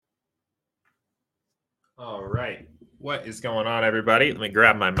All right. What is going on, everybody? Let me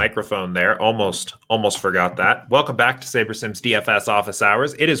grab my microphone there. Almost forgot that. Welcome back to SaberSim's DFS office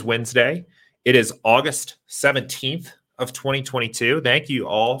hours. It is Wednesday. It is August 17th of 2022. Thank you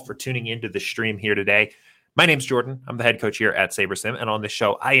all for tuning into the stream here today. My name's Jordan. I'm the head coach here at SaberSim, and on this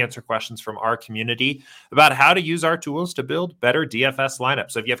show, I answer questions from our community about how to use our tools to build better DFS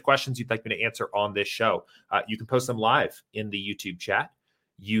lineups. So if you have questions you'd like me to answer on this show, you can post them live in the YouTube chat.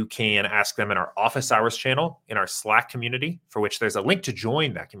 You can ask them in our office hours channel, in our Slack community, for which there's a link to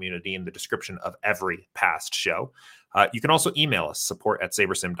join that community in the description of every past show. You can also email us,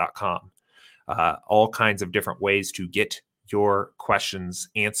 support@sabersim.com. All kinds of different ways to get your questions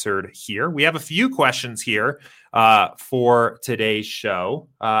answered here. We have a few questions here for today's show.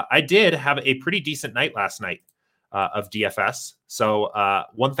 I did have a pretty decent night last night of DFS. So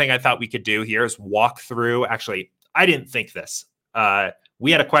one thing I thought we could do here is walk through. Actually, I didn't think this.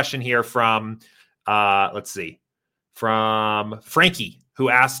 We had a question here from, from Frankie, who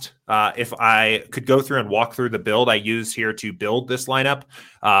asked if I could go through and walk through the build I used here to build this lineup.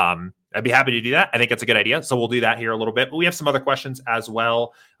 I'd be happy to do that. I think that's a good idea. So we'll do that here a little bit. But we have some other questions as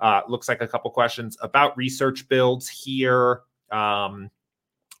well. Looks like a couple questions about research builds here. Some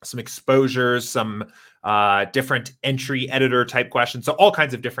exposures, some different entry editor type questions. So all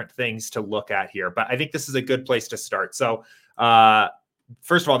kinds of different things to look at here. But I think this is a good place to start. So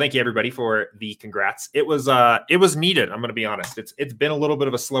first of all, thank you everybody for the congrats. It was needed. I'm going to be honest. It's been a little bit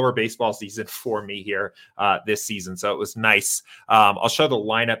of a slower baseball season for me here this season. So it was nice. I'll show the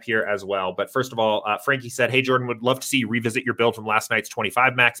lineup here as well. But first of all, Frankie said, "Hey Jordan, would love to see you revisit your build from last night's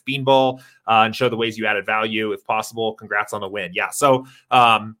 25 max beanball and show the ways you added value if possible. Congrats on the win." Yeah. So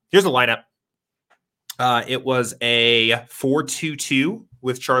here's the lineup. It was a 4-2-2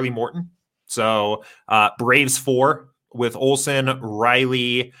 with Charlie Morton. So Braves 4 with Olsen,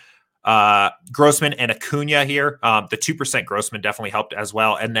 Riley, Grossman, and Acuna here. The 2% Grossman definitely helped as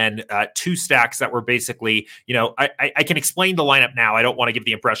well. And then 2 stacks that were basically, I can explain the lineup now. I don't want to give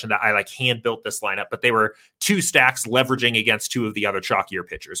the impression that I hand built this lineup, but they were 2 stacks leveraging against 2 of the other chalkier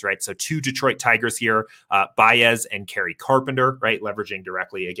pitchers, right? So 2 Detroit Tigers here, Baez and Kerry Carpenter, right? Leveraging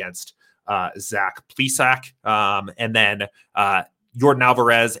directly against Zach Plesac. And then Jordan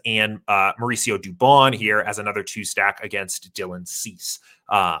Alvarez and Mauricio Dubon here as another 2 stack against Dylan Cease.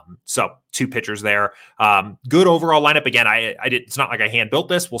 So 2 pitchers there. Good overall lineup. Again, it's not like I hand built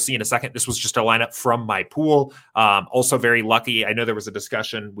this. We'll see in a second. This was just a lineup from my pool. Also very lucky. I know there was a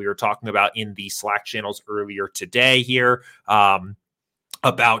discussion we were talking about in the Slack channels earlier today here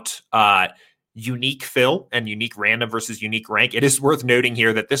about unique fill and unique random versus unique rank. It is worth noting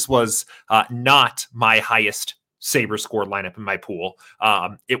here that this was not my highest Saber score lineup in my pool.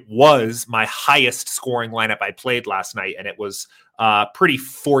 It was my highest scoring lineup I played last night, and it was pretty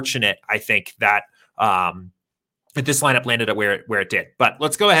fortunate, I think, that this lineup landed at where it did. But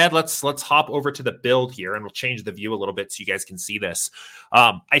let's go ahead. Let's hop over to the build here, and we'll change the view a little bit so you guys can see this.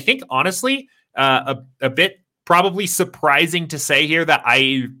 I think, honestly, a bit probably surprising to say here that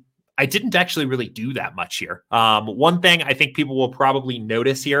I didn't actually really do that much here. One thing I think people will probably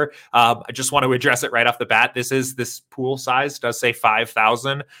notice here, I just want to address it right off the bat. This pool size does say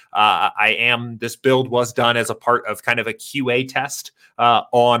 5,000. This build was done as a part of kind of a QA test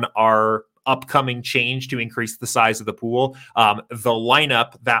on our upcoming change to increase the size of the pool. The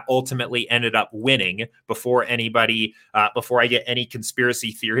lineup that ultimately ended up winning, before I get any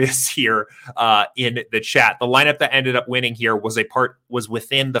conspiracy theorists here in the chat, the lineup that ended up winning here was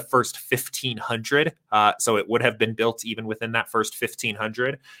within the first 1,500. So it would have been built even within that first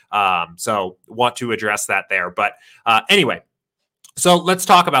 1,500. So want to address that there. But anyway, so let's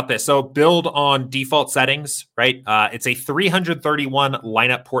talk about this. So build on default settings, right? It's a 331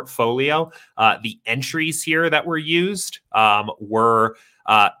 lineup portfolio. The entries here that were used were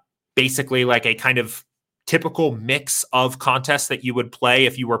basically like a kind of typical mix of contests that you would play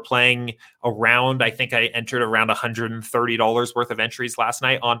if you were playing around. I think I entered around $130 worth of entries last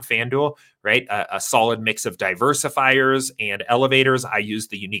night on FanDuel, right? A solid mix of diversifiers and elevators. I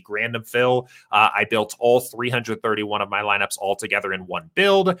used the unique random fill. I built all 331 of my lineups all together in one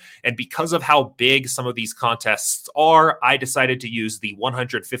build. And because of how big some of these contests are, I decided to use the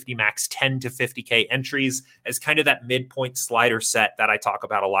 150 max 10 to 50K entries as kind of that midpoint slider set that I talk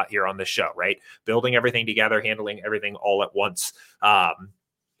about a lot here on this show, right? Building everything together, handling everything all at once.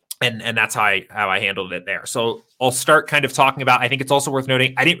 And that's how I handled it there. So I'll start kind of talking about, I think it's also worth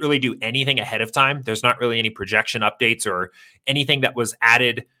noting, I didn't really do anything ahead of time. There's not really any projection updates or anything that was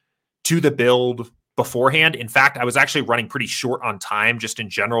added to the build beforehand. In fact, I was actually running pretty short on time just in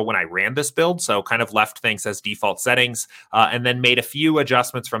general when I ran this build. So kind of left things as default settings and then made a few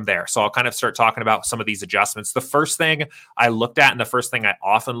adjustments from there. So I'll kind of start talking about some of these adjustments. The first thing I looked at, and the first thing I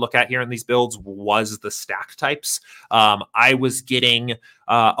often look at here in these builds, was the stack types. I was getting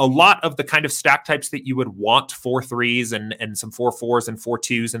a lot of the kind of stack types that you would want, 4-3s and some 4-4s and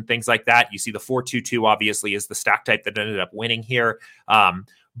 4-2s and things like that. You see the 4-2-2 obviously is the stack type that ended up winning here.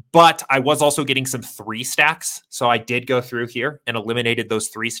 But I was also getting some 3 stacks. So I did go through here and eliminated those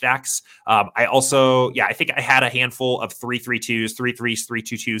 3 stacks. I also, I think I had a handful of 3-3-2s, 3-3s,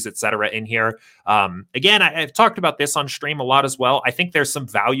 3-2-2s, etc. in here. Again, I've talked about this on stream a lot as well. I think there's some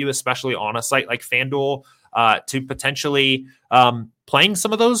value, especially on a site like FanDuel, to potentially playing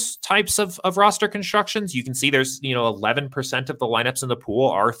some of those types of roster constructions. You can see there's 11% of the lineups in the pool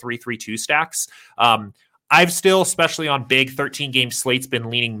are 3-3-2 stacks. I've still, especially on big 13-game slates, been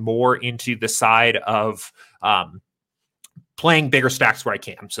leaning more into the side of playing bigger stacks where I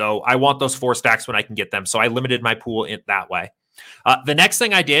can. So I want those 4 stacks when I can get them. So I limited my pool in that way. The next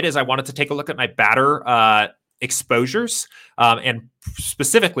thing I did is I wanted to take a look at my batter exposures and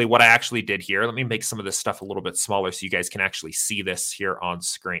specifically what I actually did here. Let me make some of this stuff a little bit smaller so you guys can actually see this here on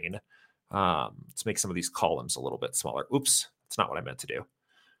screen. Let's make some of these columns a little bit smaller. Oops, that's not what I meant to do.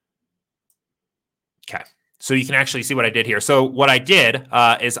 Okay. So you can actually see what I did here. So what I did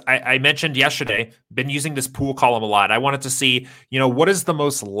is I mentioned yesterday, been using this pool column a lot. I wanted to see, what is the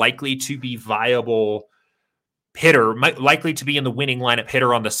most likely to be viable hitter, likely to be in the winning lineup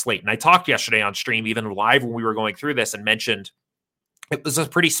hitter on the slate. And I talked yesterday on stream, even live when we were going through this, and mentioned it was a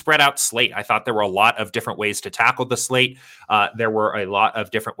pretty spread out slate. I thought there were a lot of different ways to tackle the slate. There were a lot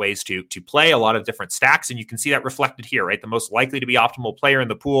of different ways to play, a lot of different stacks. And you can see that reflected here, right? The most likely to be optimal player in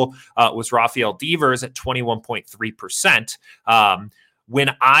the pool was Rafael Devers at 21.3%.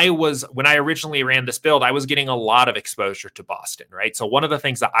 When I originally ran this build, I was getting a lot of exposure to Boston, right? So one of the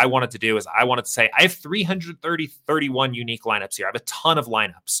things that I wanted to do is I wanted to say, I have 31 unique lineups here. I have a ton of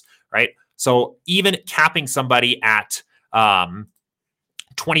lineups, right? So even capping somebody at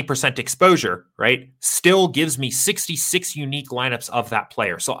 20% exposure, right, still gives me 66 unique lineups of that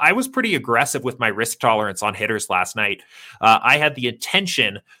player. So I was pretty aggressive with my risk tolerance on hitters last night. I had the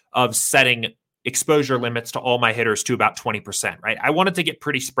intention of setting exposure limits to all my hitters to about 20%, right? I wanted to get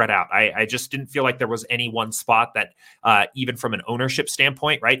pretty spread out. I just didn't feel like there was any one spot that, even from an ownership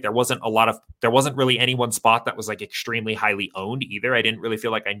standpoint, right? There wasn't really any one spot that was like extremely highly owned either. I didn't really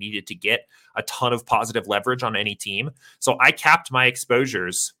feel like I needed to get a ton of positive leverage on any team. So I capped my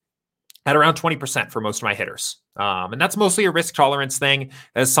exposures at around 20% for most of my hitters. And that's mostly a risk tolerance thing.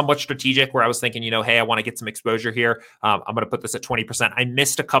 That's somewhat strategic where I was thinking, hey, I want to get some exposure here. I'm going to put this at 20%. I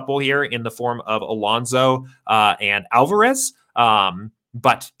missed a couple here in the form of Alonso and Alvarez.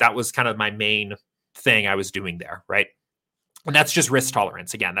 But that was kind of my main thing I was doing there, right? And that's just risk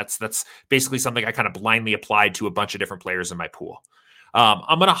tolerance. Again, that's basically something I kind of blindly applied to a bunch of different players in my pool.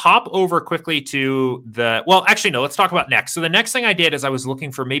 I'm going to hop over quickly to let's talk about next. So the next thing I did is I was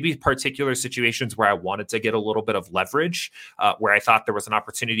looking for maybe particular situations where I wanted to get a little bit of leverage, where I thought there was an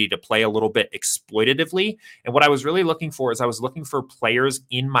opportunity to play a little bit exploitatively. And what I was really looking for is I was looking for players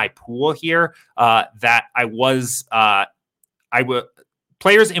in my pool here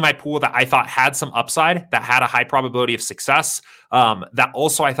players in my pool that I thought had some upside, that had a high probability of success, that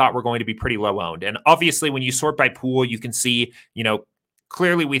also I thought were going to be pretty low owned. And obviously when you sort by pool, you can see,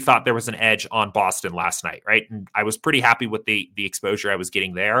 clearly we thought there was an edge on Boston last night, right? And I was pretty happy with the exposure I was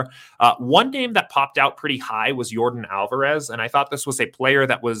getting there. One name that popped out pretty high was Yordan Alvarez. And I thought this was a player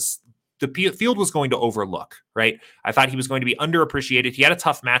that the field was going to overlook, right? I thought he was going to be underappreciated. He had a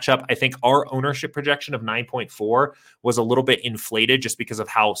tough matchup. I think our ownership projection of 9.4 was a little bit inflated just because of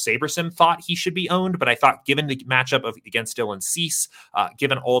how Sabersim thought he should be owned. But I thought given the matchup against Dylan Cease,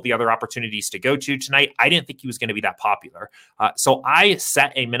 given all the other opportunities to go to tonight, I didn't think he was going to be that popular. So I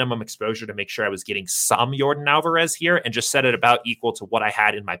set a minimum exposure to make sure I was getting some Yordan Alvarez here and just set it about equal to what I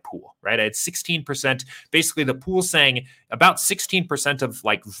had in my pool, right? I had 16%. Basically, the pool saying about 16% of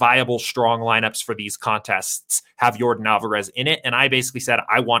like viable strong lineups for these contests have Yordan Alvarez in it. And I basically said,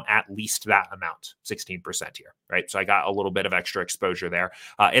 I want at least that amount, 16% here, right? So I got a little bit of extra exposure there.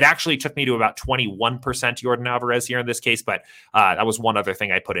 It actually took me to about 21% Yordan Alvarez here in this case, but that was one other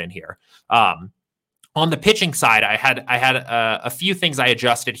thing I put in here. On the pitching side, I had a few things I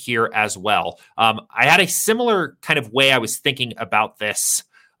adjusted here as well. I had a similar kind of way I was thinking about this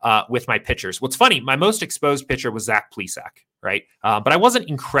with my pitchers. What's funny, my most exposed pitcher was Zach Plesac, right? But I wasn't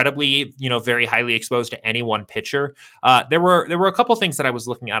incredibly, very highly exposed to any one pitcher. There were a couple things that I was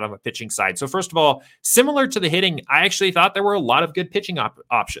looking at on the pitching side. So first of all, similar to the hitting, I actually thought there were a lot of good pitching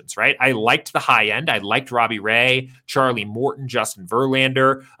options, right? I liked the high end. I liked Robbie Ray, Charlie Morton, Justin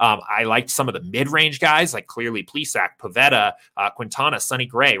Verlander. I liked some of the mid-range guys like clearly Plesac, Pavetta, Quintana, Sonny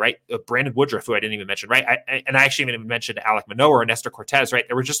Gray, right? Brandon Woodruff, who I didn't even mention, right? I actually even mentioned Alek Manoah or Nestor Cortez, right?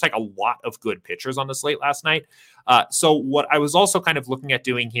 There were just like a lot of good pitchers on the slate last night. So what I was also kind of looking at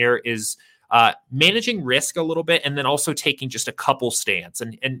doing here is managing risk a little bit and then also taking just a couple stands.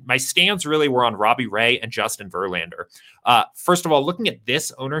 And my stands really were on Robbie Ray and Justin Verlander. First of all, looking at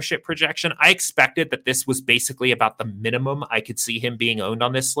this ownership projection, I expected that this was basically about the minimum I could see him being owned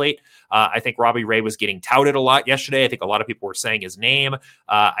on this slate. I think Robbie Ray was getting touted a lot yesterday. I think a lot of people were saying his name.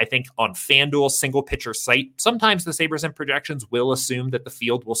 I think on FanDuel, single pitcher site, sometimes the Sabres and projections will assume that the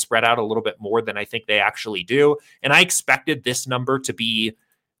field will spread out a little bit more than I think they actually do. And I expected this number to be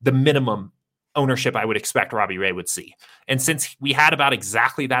the minimum ownership I would expect Robbie Ray would see. And since we had about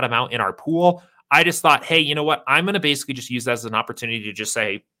exactly that amount in our pool, I just thought, hey, you know what? I'm going to basically just use that as an opportunity to just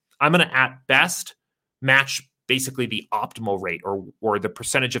say, I'm going to at best match basically the optimal rate or the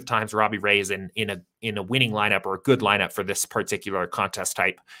percentage of times Robbie Ray is in a winning lineup or a good lineup for this particular contest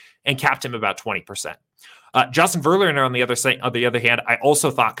type and capped him about 20%. Justin Verlander, on the other hand, I also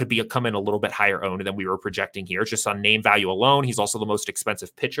thought could come in a little bit higher owned than we were projecting here, just on name value alone. He's also the most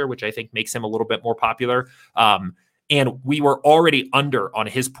expensive pitcher, which I think makes him a little bit more popular. And we were already under on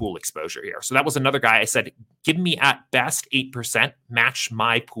his pool exposure here. So that was another guy I said, give me at best 8%, match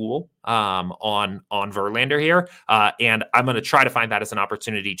my pool on Verlander here. And I'm going to try to find that as an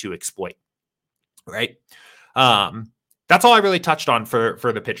opportunity to exploit. Right. That's all I really touched on for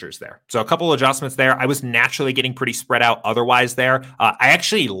the pitchers there. So a couple adjustments there. I was naturally getting pretty spread out otherwise there. I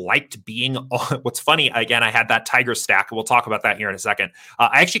actually liked being on, what's funny, again, I had that Tiger stack. We'll talk about that here in a second.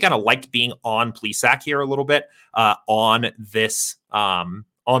 I actually kind of liked being on Plesac here a little bit on this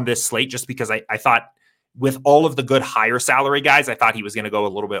slate, just because I thought with all of the good higher salary guys, I thought he was going to go a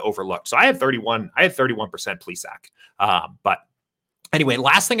little bit overlooked. So I had 31% Plesac. But anyway,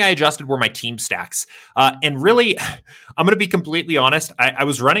 last thing I adjusted were my team stacks. And really, I'm going to be completely honest. I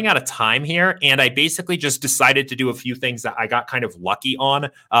was running out of time here, and I basically just decided to do a few things that I got kind of lucky on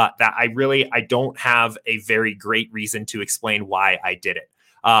that I don't have a very great reason to explain why I did it.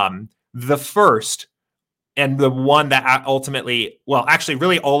 The first, and the one that ultimately, well, actually,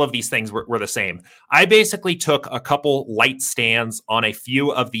 really all of these things were the same. I basically took a couple light stands on a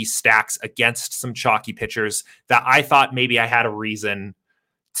few of these stacks against some chalky pitchers that I thought maybe I had a reason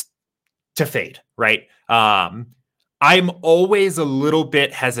to fade, right? I'm always a little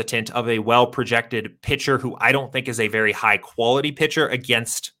bit hesitant of a well-projected pitcher who I don't think is a very high-quality pitcher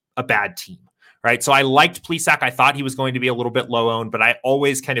against a bad team. Right. So I liked Plesac. I thought he was going to be a little bit low owned, but I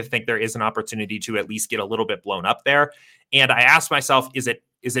always kind of think there is an opportunity to at least get a little bit blown up there. And I asked myself, is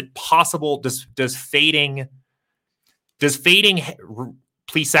it possible? Does fading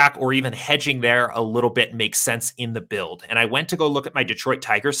Plesac or even hedging there a little bit make sense in the build? And I went to go look at my Detroit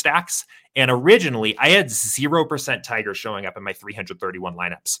Tiger stacks. And originally I had 0% Tiger showing up in my 331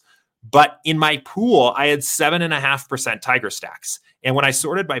 lineups. But in my pool, I had 7.5% Tiger stacks. And when I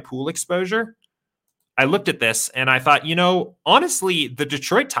sorted by pool exposure, I looked at this and I thought, honestly, the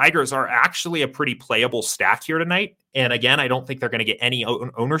Detroit Tigers are actually a pretty playable stack here tonight. And again, I don't think they're going to get any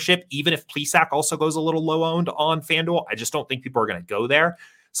ownership, even if Plesac also goes a little low owned on FanDuel. I just don't think people are going to go there.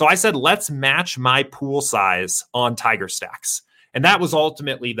 So I said, let's match my pool size on Tiger stacks. And that was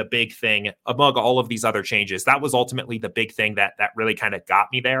ultimately the big thing among all of these other changes. That was ultimately the big thing that really kind of got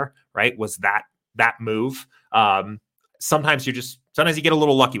me there, right? Was that move. Sometimes you get a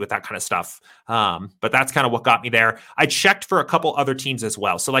little lucky with that kind of stuff. But that's kind of what got me there. I checked for a couple other teams as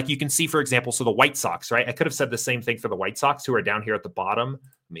well. So like you can see, for example, so the White Sox, right? I could have said the same thing for the White Sox who are down here at the bottom.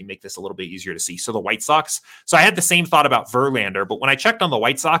 Let me make this a little bit easier to see. So the White Sox. So I had the same thought about Verlander, but when I checked on the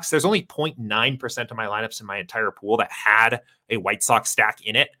White Sox, there's only 0.9% of my lineups in my entire pool that had a White Sox stack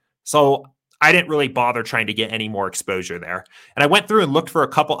in it. So I didn't really bother trying to get any more exposure there. And I went through and looked for a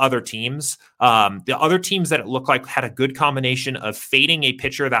couple other teams. The other teams that it looked like had a good combination of fading a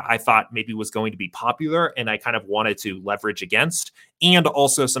pitcher that I thought maybe was going to be popular and I kind of wanted to leverage against, and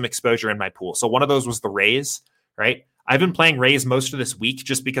also some exposure in my pool. So one of those was the Rays, right? I've been playing Rays most of this week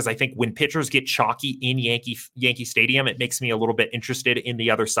just because I think when pitchers get chalky in Yankee Stadium, it makes me a little bit interested in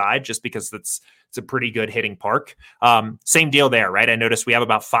the other side just because it's a pretty good hitting park. Same deal there, right? I noticed we have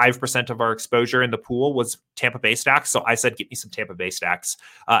about 5% of our exposure in the pool was Tampa Bay stacks. So I said, get me some Tampa Bay stacks.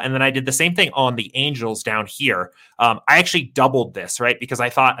 And then I did the same thing on the Angels down here. I actually doubled this, right? Because I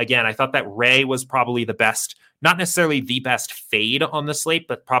thought that Ray was probably the best not necessarily the best fade on the slate,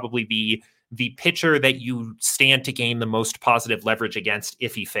 but probably the pitcher that you stand to gain the most positive leverage against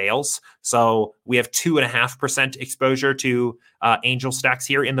if he fails. So we have 2.5% exposure to Angel stacks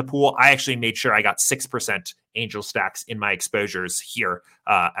here in the pool. I actually made sure I got 6% Angel stacks in my exposures here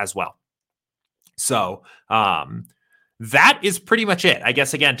as well. So that is pretty much it. I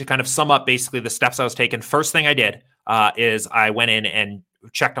guess, again, to kind of sum up basically the steps I was taking, first thing I did is I went in and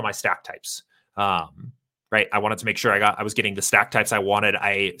checked on my stack types. Right. I wanted to make sure I was getting the stack types I wanted.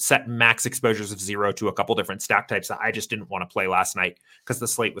 I set max exposures of 0 to a couple different stack types that I just didn't want to play last night because the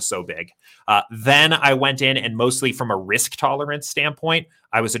slate was so big. Then I went in and mostly from a risk tolerance standpoint,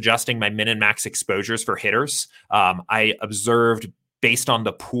 I was adjusting my min and max exposures for hitters. I observed based on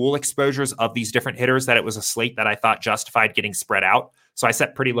the pool exposures of these different hitters that it was a slate that I thought justified getting spread out. So I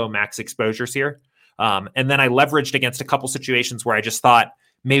set pretty low max exposures here. And then I leveraged against a couple situations where I just thought,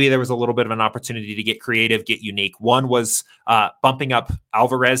 maybe there was a little bit of an opportunity to get creative, get unique. One was bumping up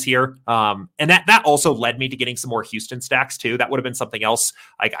Alvarez here. And that also led me to getting some more Houston stacks too. That would have been something else.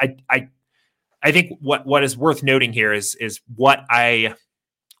 Like I think what is worth noting here is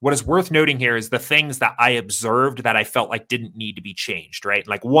the things that I observed that I felt like didn't need to be changed, right?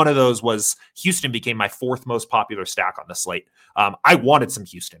 Like one of those was Houston became my 4th most popular stack on the slate. I wanted some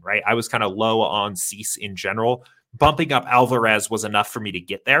Houston, right? I was kind of low on Cease in general. Bumping up Alvarez was enough for me to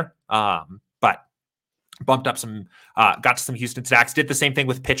get there. But bumped up got to some Houston stacks, did the same thing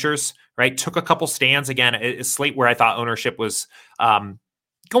with pitchers, right? Took a couple stands again, a slate where I thought ownership was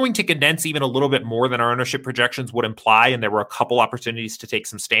going to condense even a little bit more than our ownership projections would imply. And there were a couple opportunities to take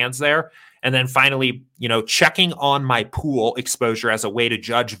some stands there. And then finally, checking on my pool exposure as a way to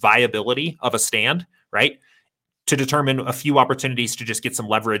judge viability of a stand, right? To determine a few opportunities to just get some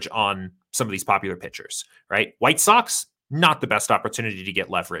leverage on some of these popular pitchers, right? White Sox, not the best opportunity to get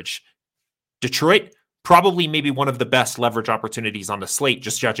leverage. Detroit, probably maybe one of the best leverage opportunities on the slate,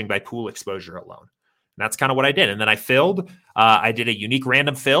 just judging by pool exposure alone. And that's kind of what I did. And then I filled. I did a unique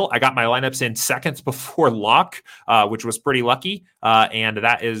random fill. I got my lineups in seconds before lock, which was pretty lucky. And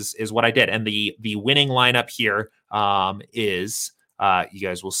that is what I did. And the winning lineup here is, you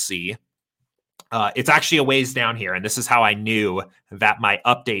guys will see, it's actually a ways down here. And this is how I knew that my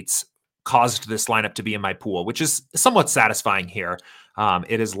updates caused this lineup to be in my pool, which is somewhat satisfying here.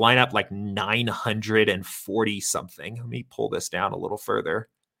 It is lineup like 940 something. Let me pull this down a little further.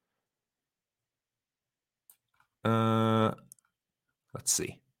 Let's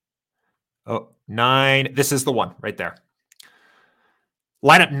see. Oh, 9. This is the one right there.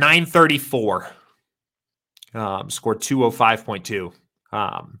 Lineup 934. Scored 205.2.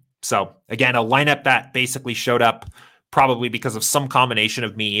 So again, a lineup that basically showed up probably because of some combination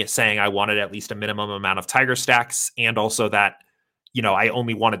of me saying I wanted at least a minimum amount of Tiger stacks, and also that, I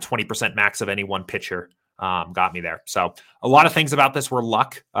only wanted 20% max of any one pitcher. Got me there. So a lot of things about this were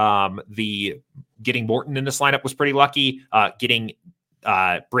luck. The getting Morton in this lineup was pretty lucky. Getting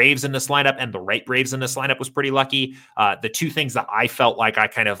Braves in this lineup and the right Braves in this lineup was pretty lucky. The two things that I felt like I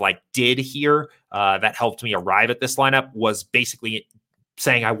kind of like did here that helped me arrive at this lineup was basically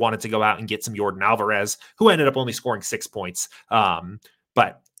saying I wanted to go out and get some Yordan Alvarez, who ended up only scoring 6 points.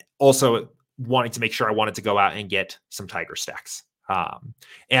 But also wanting to make sure I wanted to go out and get some Tiger stacks.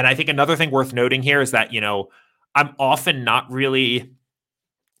 And I think another thing worth noting here is that, I'm often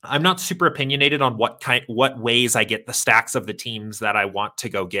I'm not super opinionated on what ways I get the stacks of the teams that I want to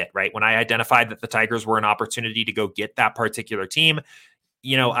go get, right? When I identified that the Tigers were an opportunity to go get that particular team,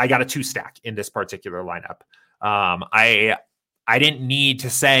 I got a 2 stack in this particular lineup. I didn't need to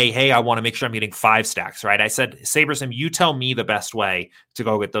say, hey, I want to make sure I'm getting 5 stacks, right? I said, Sabersim, you tell me the best way to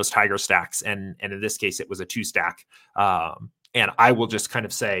go get those Tiger stacks. And in this case, it was a 2 stack. And I will just kind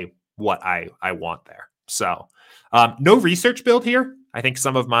of say what I want there. So no research build here. I think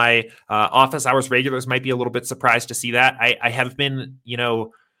some of my office hours regulars might be a little bit surprised to see that. I have been,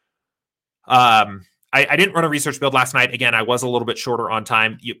 I didn't run a research build last night. Again, I was a little bit shorter on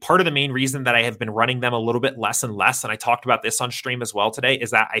time. Part of the main reason that I have been running them a little bit less and less, and I talked about this on stream as well today,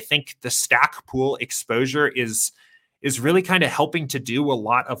 is that I think the stack pool exposure is really kind of helping to do a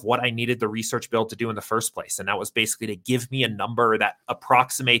lot of what I needed the research build to do in the first place. And that was basically to give me a number that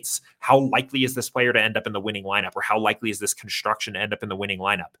approximates how likely is this player to end up in the winning lineup, or how likely is this construction to end up in the winning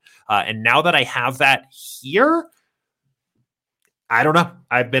lineup. And now that I have that here, I don't know.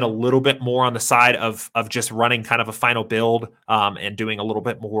 I've been a little bit more on the side of just running kind of a final build and doing a little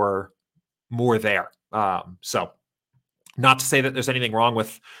bit more there. So not to say that there's anything wrong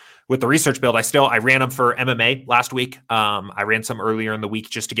with the research build. I ran them for MMA last week. I ran some earlier in the week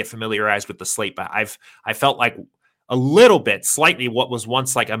just to get familiarized with the slate, but I felt like a little bit, slightly, what was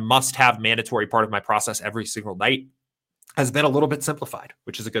once like a must-have mandatory part of my process every single night has been a little bit simplified,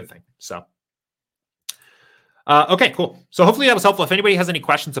 which is a good thing. So, okay, cool. So hopefully that was helpful. If anybody has any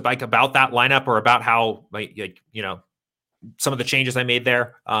questions about that lineup or about how, like some of the changes I made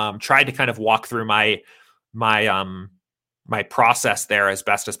there, tried to kind of walk through my process there as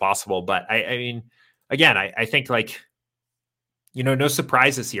best as possible. But I mean, again, I think like, no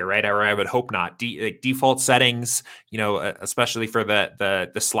surprises here, right? Or I would hope not. Default settings, especially for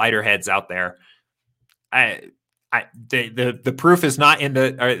the slider heads out there. The proof is not in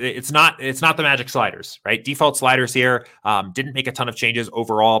it's not the magic sliders, right? Default sliders here, didn't make a ton of changes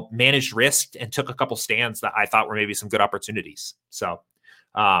overall, managed risk and took a couple stands that I thought were maybe some good opportunities. So,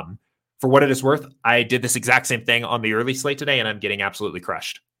 for what it is worth, I did this exact same thing on the early slate today and I'm getting absolutely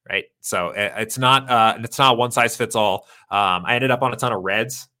crushed. Right. So it's not one size fits all. I ended up on a ton of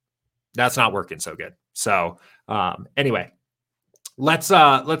reds. That's not working so good. So anyway, let's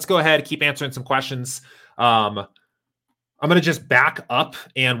go ahead, keep answering some questions. I'm going to just back up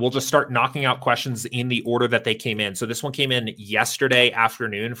and we'll just start knocking out questions in the order that they came in. So this one came in yesterday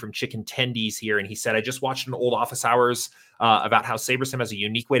afternoon from Chicken Tendies here. And he said, I just watched an old office hours about how SaberSim has a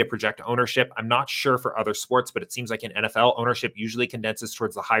unique way to project ownership. I'm not sure for other sports, but it seems like in NFL, ownership usually condenses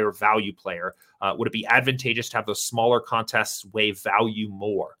towards the higher value player. Would it be advantageous to have those smaller contests weigh value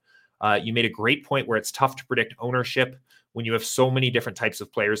more? You made a great point where it's tough to predict ownership when you have so many different types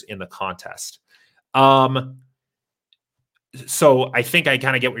of players in the contest. So I think I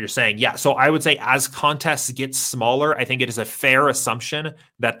kind of get what you're saying. Yeah. So I would say as contests get smaller, I think it is a fair assumption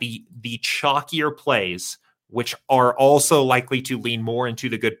that the chalkier plays, which are also likely to lean more into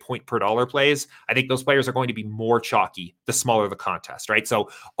the good point per dollar plays, I think those players are going to be more chalky the smaller the contest, right? So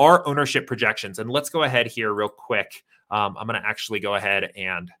our ownership projections, and let's go ahead here real quick. I'm going to actually go ahead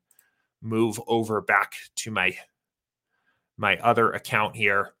and move over back to my other account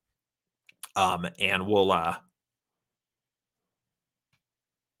here. And we'll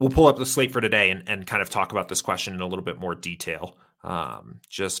pull up the slate for today and kind of talk about this question in a little bit more detail.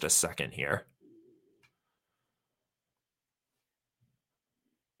 Just a second here.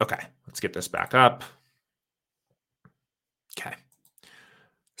 Okay, let's get this back up. Okay.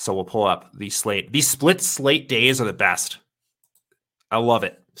 So we'll pull up the slate. These split slate days are the best. I love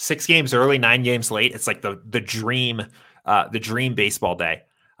it. 6 games early, 9 games late. It's like the dream baseball day.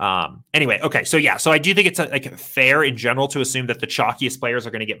 Anyway, okay. So yeah, so I do think it's like fair in general to assume that the chalkiest players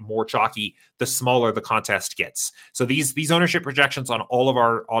are going to get more chalky the smaller the contest gets. So these ownership projections on all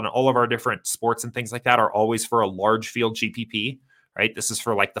of our different sports and things like that are always for a large field GPP, right? This is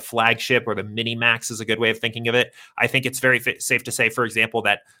for like the flagship or the mini max is a good way of thinking of it. I think it's very safe to say, for example,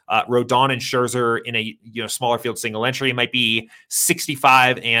 that Rodon and Scherzer in a smaller field single entry might be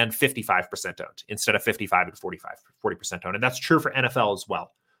 65 and 55% owned instead of 55 and 40% owned. And that's true for NFL as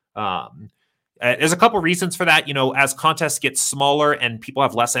well. There's a couple reasons for that. As contests get smaller and people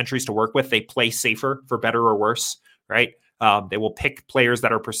have less entries to work with, they play safer for better or worse, right? They will pick players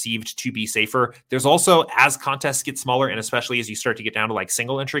that are perceived to be safer. There's also, as contests get smaller, and especially as you start to get down to like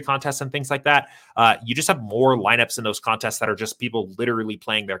single entry contests and things like that, you just have more lineups in those contests that are just people literally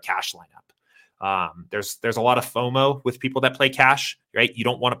playing their cash lineup. There's a lot of FOMO with people that play cash, right? You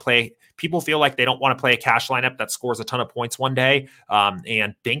don't want to play. People feel like they don't want to play a cash lineup that scores a ton of points one day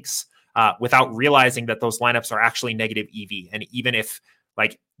and binks without realizing that those lineups are actually negative EV. And even if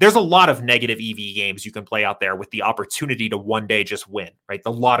there's a lot of negative EV games you can play out there with the opportunity to one day just win, right?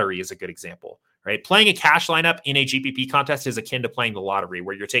 The lottery is a good example, right? Playing a cash lineup in a GPP contest is akin to playing the lottery,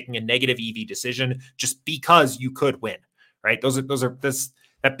 where you're taking a negative EV decision just because you could win, right?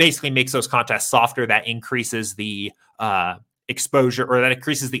 That basically makes those contests softer. That increases the exposure, or that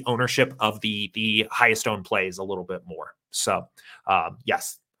increases the ownership of the highest owned plays a little bit more. So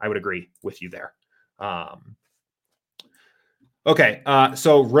yes, I would agree with you there. Okay,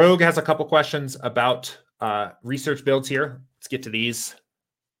 so Rogue has a couple questions about research builds here. Let's get to these.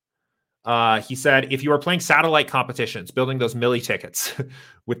 He said, if you are playing satellite competitions, building those milli tickets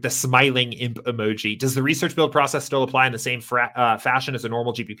with the smiling imp emoji, does the research build process still apply in the same fashion as a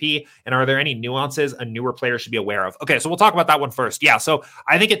normal GPP? And are there any nuances a newer player should be aware of? Okay, so we'll talk about that one first. Yeah, so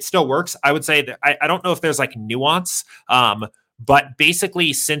I think it still works. I would say that I don't know if there's like nuance, but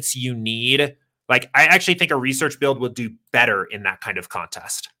basically since you need, I actually think a research build will do better in that kind of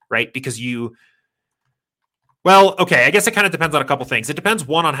contest, right? Because I guess it kind of depends on a couple things. It depends,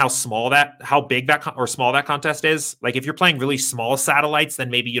 one, on how big that small that contest is. Like if you're playing really small satellites, then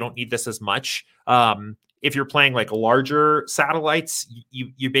maybe you don't need this as much. If you're playing like larger satellites,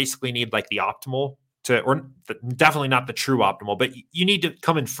 you basically need like the optimal definitely not the true optimal, but you need to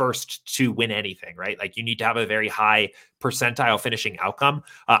come in first to win anything, right? Like you need to have a very high percentile finishing outcome.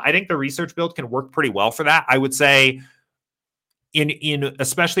 I think the research build can work pretty well for that. I would say in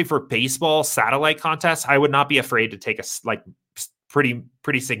especially for baseball satellite contests, I would not be afraid to take a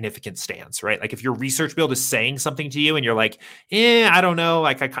pretty significant stance, right? Like if your research build is saying something to you and you're like, I don't know,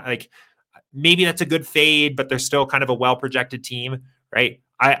 like maybe that's a good fade, but they're still kind of a well-projected team, right?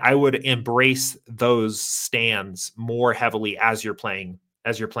 I would embrace those stands more heavily as you're playing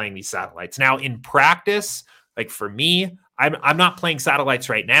these satellites. Now in practice, like for me, I'm not playing satellites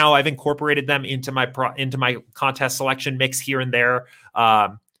right now. I've incorporated them into my contest selection mix here and there,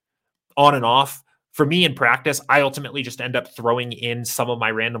 on and off. For me in practice, I ultimately just end up throwing in some of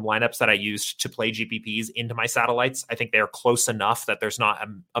my random lineups that I used to play GPPs into my satellites. I think they're close enough that there's not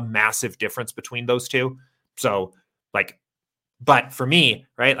a massive difference between those two. So but for me,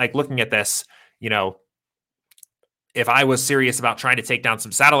 right, like looking at this, if I was serious about trying to take down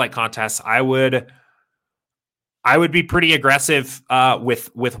some satellite contests, I would be pretty aggressive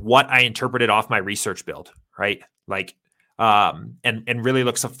with what I interpreted off my research build, right? Like, and really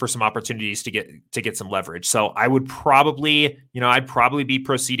look for some opportunities to get some leverage. So I would probably, I'd probably be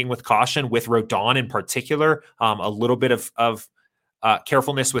proceeding with caution with Rodon in particular. A little bit of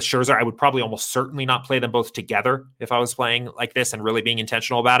carefulness with Scherzer. I would probably almost certainly not play them both together if I was playing like this and really being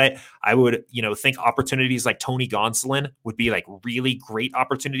intentional about it. I would, think opportunities like Tony Gonsolin would be like really great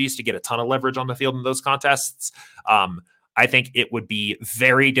opportunities to get a ton of leverage on the field in those contests. I think it would be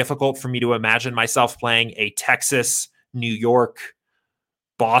very difficult for me to imagine myself playing a Texas, New York,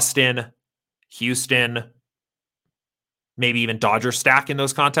 Boston, Houston, maybe even Dodger stack in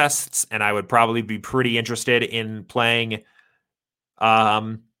those contests. And I would probably be pretty interested in playing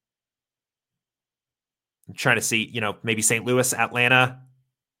I'm trying to see, maybe St. Louis, Atlanta,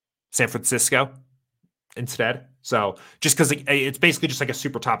 San Francisco instead. So just because it's basically just like a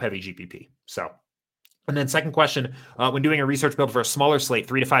super top heavy GPP. So, and then second question, when doing a research build for a smaller slate,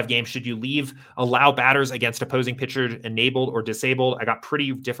 3 to 5 games, should you allow batters against opposing pitchers enabled or disabled? I got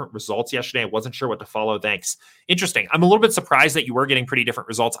pretty different results yesterday. I wasn't sure what to follow. Thanks. Interesting. I'm a little bit surprised that you were getting pretty different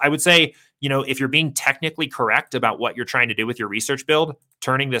results. I would say, if you're being technically correct about what you're trying to do with your research build,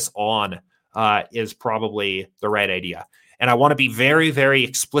 turning this on is probably the right idea. And I want to be very, very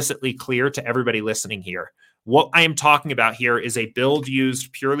explicitly clear to everybody listening here. What I am talking about here is a build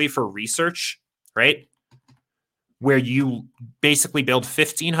used purely for research, right? Where you basically build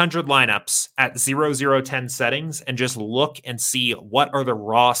 1,500 lineups at 0, 0, 10 settings and just look and see what are the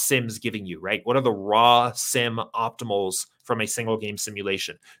raw sims giving you, right? What are the raw sim optimals from a single game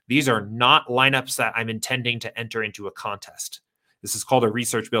simulation? These are not lineups that I'm intending to enter into a contest. This is called a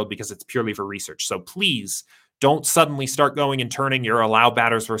research build because it's purely for research. So please don't suddenly start going and turning your allow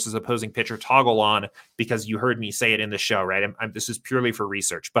batters versus opposing pitcher toggle on because you heard me say it in the show, right? This is purely for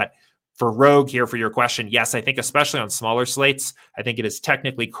research. But for Rogue here, for your question, yes, I think especially on smaller slates, I think it is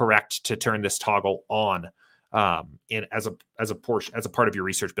technically correct to turn this toggle on as a part of your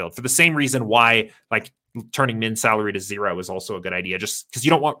research build. For the same reason why like turning min salary to 0 is also a good idea, just because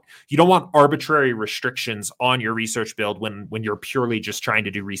you don't want arbitrary restrictions on your research build when you're purely just trying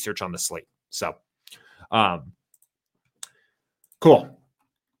to do research on the slate. So, cool.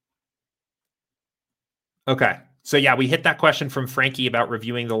 Okay. So yeah, we hit that question from Frankie about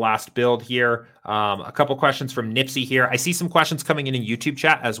reviewing the last build here. A couple questions from Nipsey here. I see some questions coming in YouTube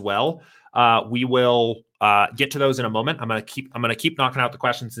chat as well. We will get to those in a moment. I'm gonna keep knocking out the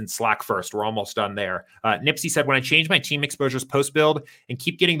questions in Slack first. We're almost done there. Nipsey said, when I change my team exposures post build and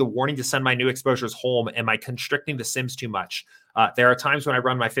keep getting the warning to send my new exposures home, am I constricting the sims too much? There are times when I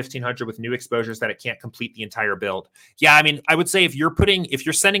run my 1,500 with new exposures that it can't complete the entire build. Yeah, I mean, I would say if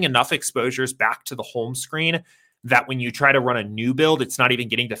you're sending enough exposures back to the home screen that when you try to run a new build, it's not even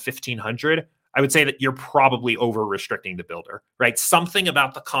getting to 1,500, I would say that you're probably over restricting the builder, right? Something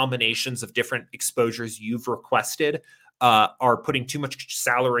about the combinations of different exposures you've requested are putting too much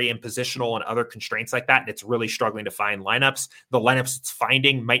salary and positional and other constraints like that. And it's really struggling to find lineups. The lineups it's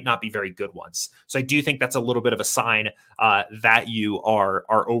finding might not be very good ones. So I do think that's a little bit of a sign that you are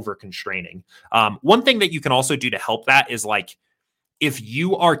over constraining. One thing that you can also do to help that is like, if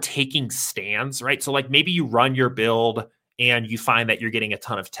you are taking stands, right? So like maybe you run your build and you find that you're getting a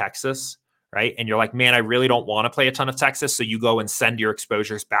ton of Texas, right? And you're like, man, I really don't want to play a ton of Texas. So you go and send your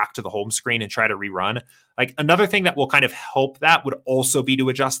exposures back to the home screen and try to rerun. Like another thing that will kind of help that would also be to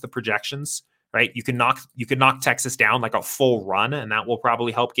adjust the projections, right? You can knock Texas down like a full run, and that will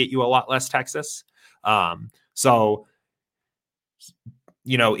probably help get you a lot less Texas. So,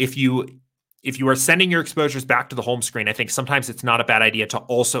 if you if you are sending your exposures back to the home screen, I think sometimes it's not a bad idea to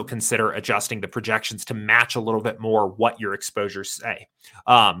also consider adjusting the projections to match a little bit more what your exposures say.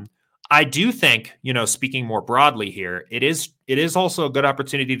 I do think, speaking more broadly here, it is also a good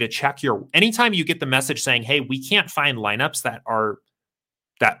opportunity to check anytime you get the message saying, hey, we can't find lineups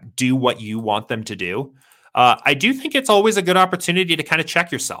that do what you want them to do. I do think it's always a good opportunity to kind of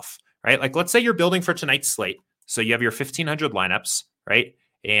check yourself, right? Like, let's say you're building for tonight's slate. So you have your 1,500 lineups, right?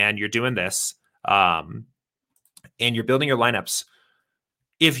 And you're doing this, and you're building your lineups.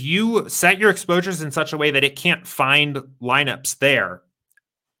 If you set your exposures in such a way that it can't find lineups there,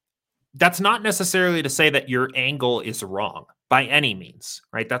 that's not necessarily to say that your angle is wrong by any means,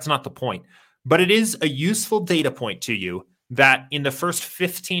 right? That's not the point. But it is a useful data point to you that in the first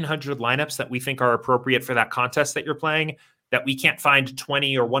 1,500 lineups that we think are appropriate for that contest that you're playing, that we can't find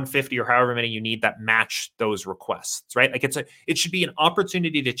 20 or 150 or however many you need that match those requests, right? Like it should be an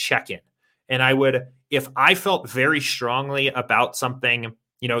opportunity to check in. And I would, if I felt very strongly about something,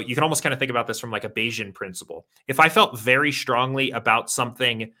 you can almost kind of think about this from like a Bayesian principle. If I felt very strongly about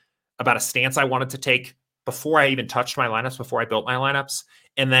something, about a stance I wanted to take before I even touched my lineups, before I built my lineups,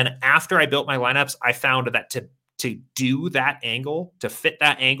 and then after I built my lineups, I found that to do that angle, to fit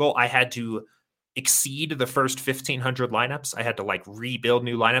that angle, I had to exceed the first 1,500 lineups. I had to like rebuild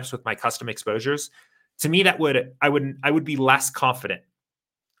new lineups with my custom exposures. To me, I would be less confident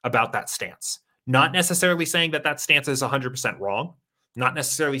about that stance. Not necessarily saying that stance is 100% wrong. Not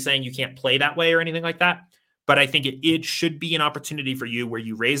necessarily saying you can't play that way or anything like that. But I think it should be an opportunity for you where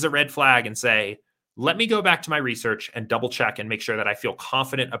you raise a red flag and say, let me go back to my research and double check and make sure that I feel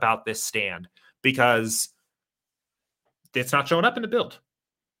confident about this stand, because it's not showing up in the build.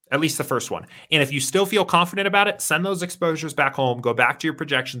 At least the first one. And if you still feel confident about it, send those exposures back home, go back to your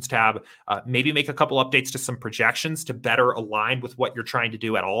projections tab, maybe make a couple updates to some projections to better align with what you're trying to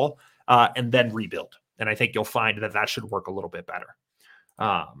do at all, and then rebuild. And I think you'll find that should work a little bit better.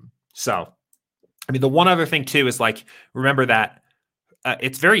 The one other thing too is like, remember that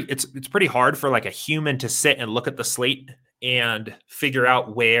it's pretty hard for like a human to sit and look at the slate and figure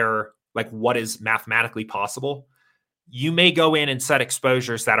out what is mathematically possible. You may go in and set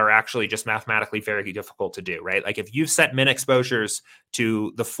exposures that are actually just mathematically very difficult to do, right? Like if you've set min exposures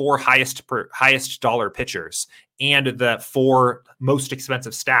to the 4 highest dollar pitchers and the 4 most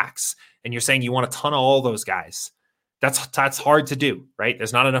expensive stacks, and you're saying you want a ton of all those guys, that's hard to do, right?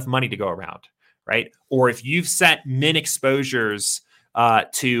 There's not enough money to go around, right? Or if you've set min exposures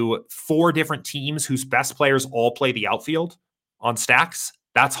to 4 different teams whose best players all play the outfield on stacks,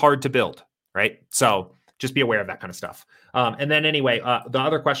 that's hard to build, right? So just be aware of that kind of stuff. And then anyway, the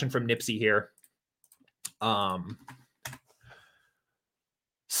other question from Nipsey here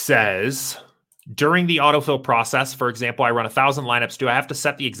says, during the autofill process, for example, I run 1,000 lineups. Do I have to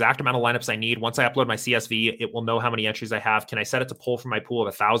set the exact amount of lineups I need? Once I upload my CSV, it will know how many entries I have. Can I set it to pull from my pool of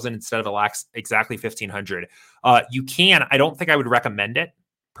 1,000 instead of exactly 1,500? You can. I don't think I would recommend it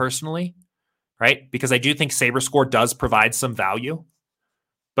personally, right? Because I do think SaberScore does provide some value,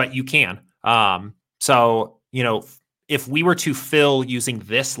 but you can. So, if we were to fill using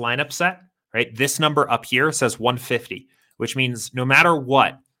this lineup set, right, this number up here says 150, which means no matter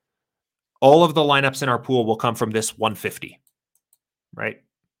what, all of the lineups in our pool will come from this 150, right?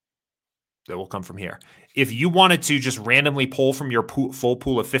 That will come from here. If you wanted to just randomly pull from your full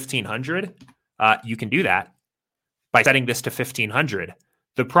pool of 1,500, you can do that by setting this to 1,500.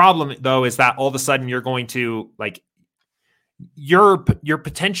 The problem, though, is that all of a sudden you're going to you're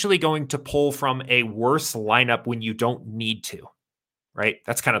potentially going to pull from a worse lineup when you don't need to, right?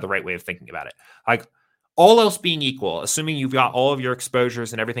 That's kind of the right way of thinking about it. Like, all else being equal, assuming you've got all of your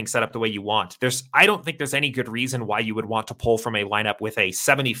exposures and everything set up the way you want, I don't think there's any good reason why you would want to pull from a lineup with a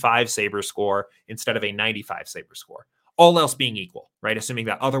 75 Saber score instead of a 95 Saber score. All else being equal, right? Assuming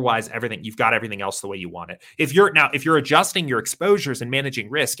that otherwise you've got everything else the way you want it. If you're adjusting your exposures and managing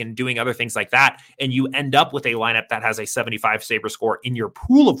risk and doing other things like that, and you end up with a lineup that has a 75 Saber score in your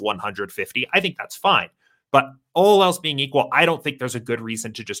pool of 150, I think that's fine. But all else being equal, I don't think there's a good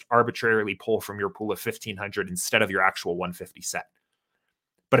reason to just arbitrarily pull from your pool of 1,500 instead of your actual 150 set.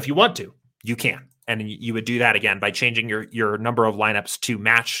 But if you want to, you can. And you would do that again by changing your number of lineups to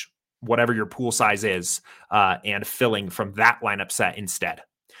match whatever your pool size is, and filling from that lineup set instead.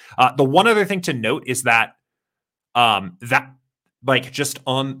 The one other thing to note is that that might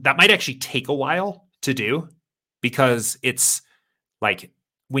actually take a while to do, because it's like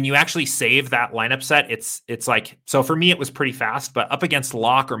when you actually save that lineup set, it's like, so for me, it was pretty fast, but up against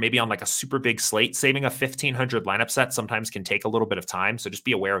lock or maybe on like a super big slate, saving a 1,500 lineup set sometimes can take a little bit of time. So just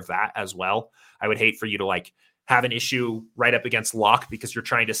be aware of that as well. I would hate for you to have an issue right up against lock because you're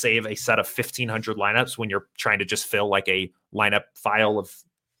trying to save a set of 1,500 lineups when you're trying to just fill like a lineup file of,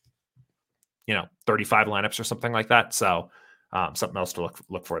 35 lineups or something like that. So something else to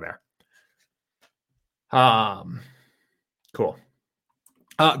look for there. Cool.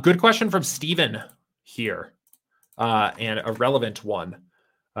 Good question from Steven here, and a relevant one.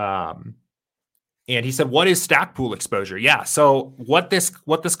 And he said, what is stack pool exposure? Yeah. So what this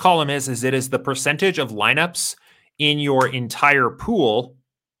column is it is the percentage of lineups in your entire pool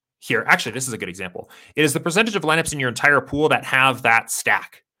here. Actually, this is a good example. It is the percentage of lineups in your entire pool that have that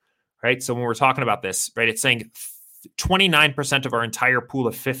stack, right? So when we're talking about this, right, it's saying 29% of our entire pool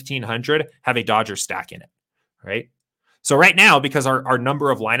of 1,500 have a Dodger stack in it, right? So right now, because our number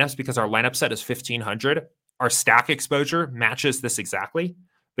of lineups, because our lineup set is 1,500, our stack exposure matches this exactly.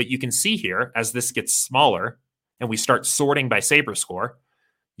 But you can see here, as this gets smaller and we start sorting by Saber score,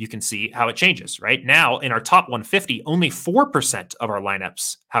 you can see how it changes, right? Now, in our top 150, only 4% of our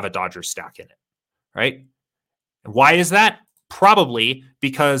lineups have a Dodgers stack in it, right? And why is that? Probably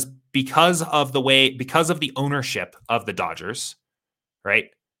because of the ownership of the Dodgers,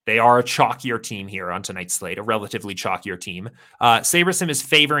 right? They are a chalkier team here on tonight's slate, a relatively chalkier team. SaberSim is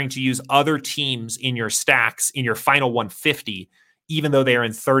favoring to use other teams in your stacks in your final 150, even though they are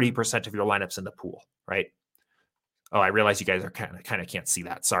in 30% of your lineups in the pool, right? Oh, I realize you guys are kind of can't see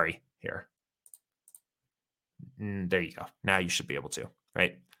that. Sorry, here. There you go. Now you should be able to,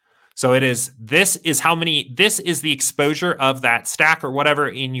 right? So this is the exposure of that stack or whatever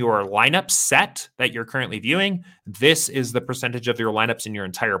in your lineup set that you're currently viewing. This is the percentage of your lineups in your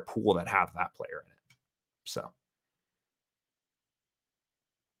entire pool that have that player in it. So.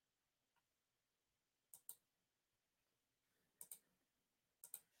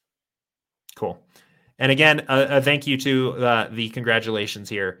 Cool. And again, a thank you to the congratulations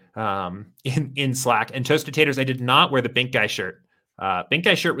here in Slack. And Toasted Taters, I did not wear the Bink Guy shirt. Bink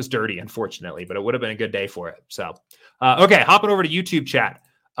Guy shirt was dirty, unfortunately, but it would have been a good day for it. So, okay, hopping over to YouTube chat.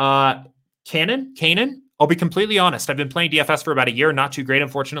 Kanan, I'll be completely honest. I've been playing DFS for about a year. Not too great,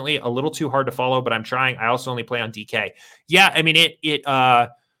 unfortunately. A little too hard to follow, but I'm trying. I also only play on DK. Yeah, I mean,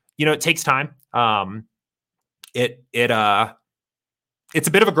 it takes time. It's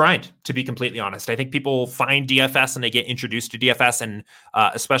a bit of a grind, to be completely honest. I think people find DFS and they get introduced to DFS, and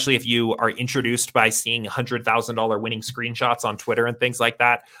especially if you are introduced by seeing $100,000 winning screenshots on Twitter and things like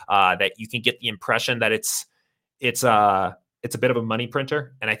that, that you can get the impression that it's a bit of a money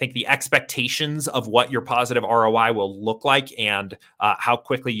printer. And I think the expectations of what your positive ROI will look like and how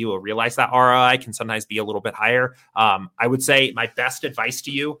quickly you will realize that ROI can sometimes be a little bit higher. I would say my best advice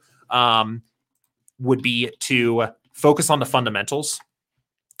to you would be to focus on the fundamentals.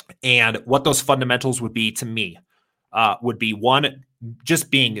 And what those fundamentals would be to me would be one, just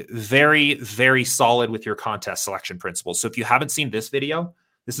being very, very solid with your contest selection principles. So if you haven't seen this video,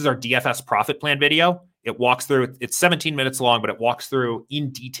 this is our DFS profit plan video. It walks through, it's 17 minutes long, but it walks through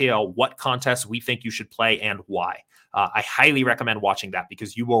in detail what contests we think you should play and why. I highly recommend watching that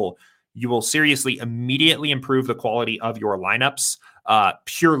because you will seriously immediately improve the quality of your lineups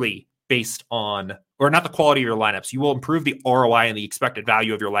purely based on, or not the quality of your lineups. You will improve the ROI and the expected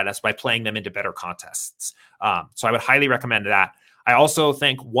value of your lineups by playing them into better contests. So I would highly recommend that. I also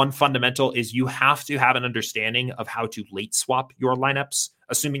think one fundamental is you have to have an understanding of how to late swap your lineups,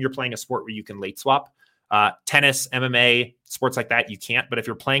 assuming you're playing a sport where you can late swap. Tennis, MMA, sports like that, you can't. But if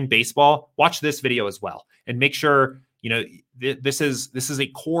you're playing baseball, watch this video as well and make sure this is a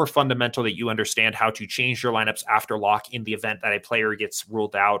core fundamental that you understand how to change your lineups after lock in the event that a player gets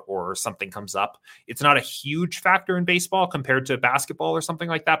ruled out or something comes up. It's not a huge factor in baseball compared to basketball or something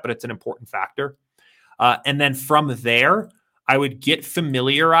like that, but it's an important factor. And then from there, I would get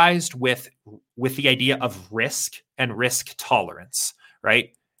familiarized with the idea of risk and risk tolerance,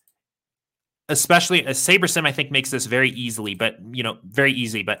 right? Especially as SaberSim, I think makes this very easily, but very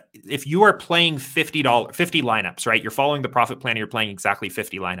easy. But if you are playing $50 lineups, right? You're following the profit plan. You're playing exactly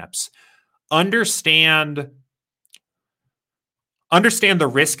 50 lineups. Understand the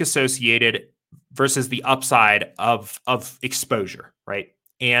risk associated versus the upside of exposure, right?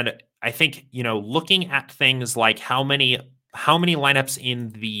 And I think looking at things like how many lineups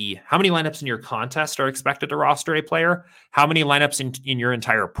in your contest are expected to roster a player, how many lineups in your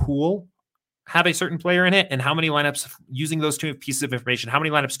entire pool have a certain player in it, and how many lineups, using those two pieces of information, how many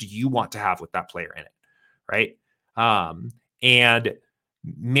lineups do you want to have with that player in it, right? And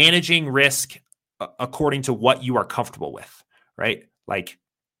managing risk according to what you are comfortable with, right? Like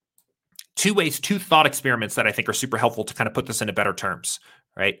two thought experiments that I think are super helpful to kind of put this into better terms,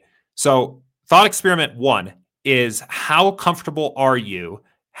 right? So thought experiment one is, how comfortable are you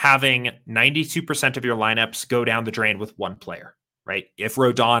having 92% of your lineups go down the drain with one player, right? If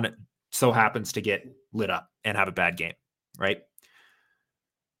Rodon so happens to get lit up and have a bad game, right?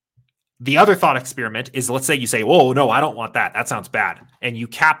 The other thought experiment is, let's say you say, oh, no, I don't want that. That sounds bad. And you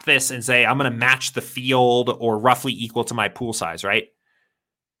cap this and say, I'm going to match the field or roughly equal to my pool size, right?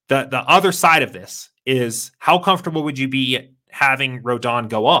 The other side of this is, how comfortable would you be having Rodon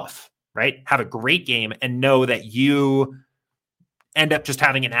go off, right? Have a great game and know that you end up just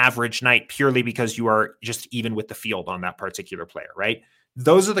having an average night purely because you are just even with the field on that particular player, right?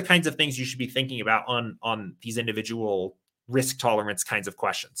 Those are the kinds of things you should be thinking about on these individual risk tolerance kinds of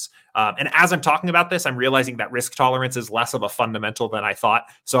questions. And as I'm talking about this, I'm realizing that risk tolerance is less of a fundamental than I thought.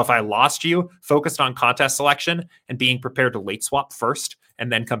 So if I lost you, focused on contest selection and being prepared to late swap first,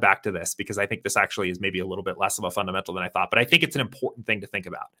 and then come back to this, because I think this actually is maybe a little bit less of a fundamental than I thought, but I think it's an important thing to think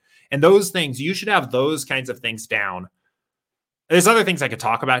about. And those things, you should have those kinds of things down. There's other things I could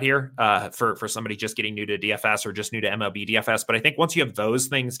talk about here for somebody just getting new to DFS or just new to MLB DFS. But I think once you have those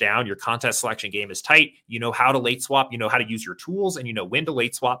things down, your contest selection game is tight. You know how to late swap, you know how to use your tools, and you know when to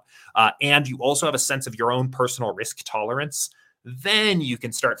late swap. And you also have a sense of your own personal risk tolerance. Then you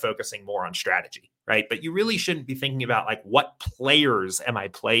can start focusing more on strategy, right? But you really shouldn't be thinking about like, what players am I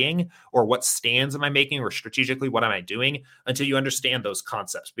playing, or what stands am I making, or strategically what am I doing, until you understand those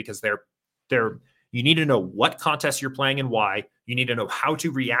concepts, because they're you need to know what contests you're playing and why. You need to know how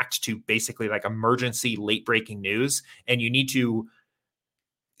to react to basically like emergency late breaking news. And you need to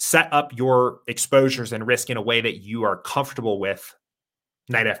set up your exposures and risk in a way that you are comfortable with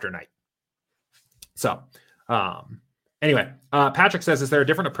night after night. So anyway, Patrick says, is there a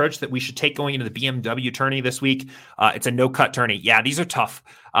different approach that we should take going into the BMW tourney this week? It's a no-cut tourney. Yeah, these are tough.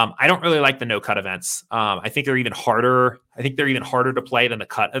 I don't really like the no-cut events. I think they're even harder. I think they're even harder to play than the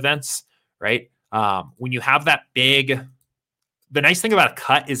cut events, right? When you have that big, the nice thing about a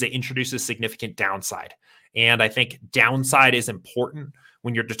cut is it introduces significant downside. And I think downside is important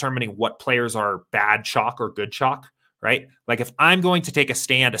when you're determining what players are bad chalk or good chalk, right? Like if I'm going to take a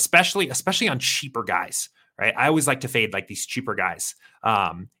stand, especially on cheaper guys, right? I always like to fade like these cheaper guys.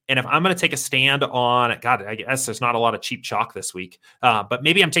 And if I'm going to take a stand on, God, I guess there's not a lot of cheap chalk this week, but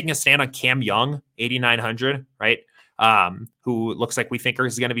maybe I'm taking a stand on Cam Young, 8,900, right? Who looks like we think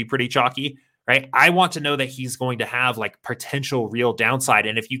is going to be pretty chalky. Right. I want to know that he's going to have like potential real downside.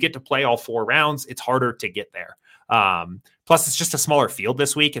 And if you get to play all 4 rounds, it's harder to get there. Plus, it's just a smaller field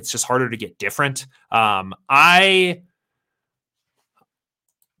this week. It's just harder to get different. Okay.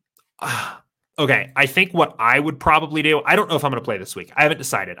 I think what I would probably do, I don't know if I'm going to play this week. I haven't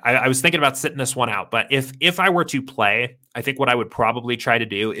decided. I was thinking about sitting this one out, but if I were to play, I think what I would probably try to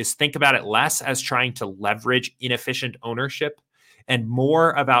do is think about it less as trying to leverage inefficient ownership and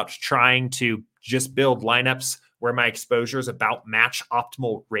more about trying to just build lineups where my exposures about match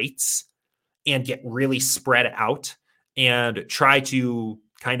optimal rates and get really spread out and try to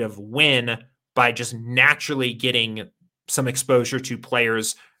kind of win by just naturally getting some exposure to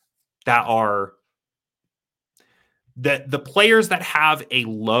players that are the players that have a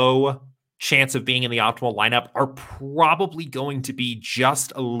low chance of being in the optimal lineup are probably going to be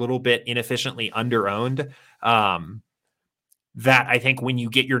just a little bit inefficiently underowned. That I think when you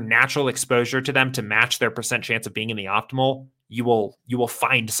get your natural exposure to them to match their percent chance of being in the optimal, you will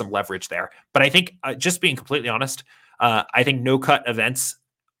find some leverage there. But I think just being completely honest, I think no cut events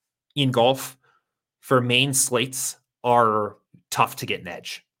in golf for main slates are tough to get an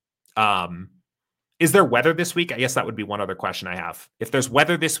edge. Is there weather this week? I guess that would be one other question I have. If there's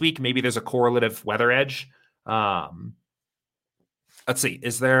weather this week, maybe there's a correlative weather edge. Let's see.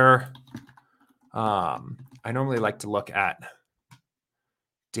 Is there, I normally like to look at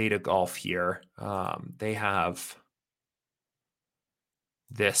Data Golf here. They have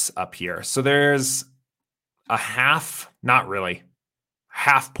this up here. So there's a half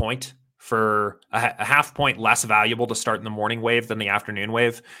point for a half point less valuable to start in the morning wave than the afternoon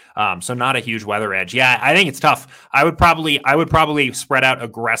wave. So not a huge weather edge. Yeah, I think it's tough. I would probably spread out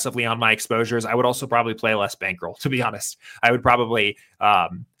aggressively on my exposures. I would also probably play less bankroll, to be honest. I would probably, I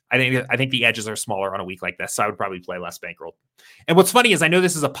think the edges are smaller on a week like this, so I would probably play less bankroll. And what's funny is I know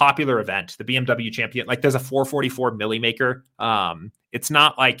this is a popular event, the BMW Champion. Like there's a 444 milli maker. It's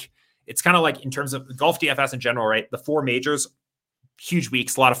not like, it's kind of like in terms of golf DFS in general, right? The 4 majors, huge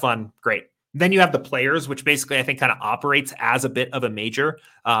weeks, a lot of fun, great. Then you have the players, which basically I think kind of operates as a bit of a major.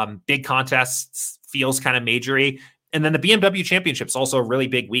 Big contests, feels kind of majory. And then the BMW Championship's also a really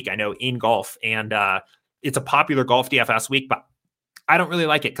big week, I know, in golf. And it's a popular golf DFS week, but I don't really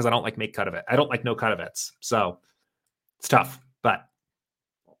like it because I don't like make cut of it. I don't like no cut events. So it's tough. But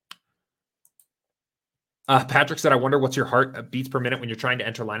Patrick said, I wonder what's your heart beats per minute when you're trying to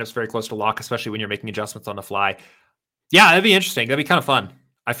enter lineups very close to lock, especially when you're making adjustments on the fly. Yeah, that'd be interesting. That'd be kind of fun.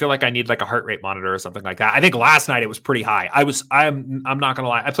 I feel like I need like a heart rate monitor or something like that. I think last night it was pretty high. I'm not gonna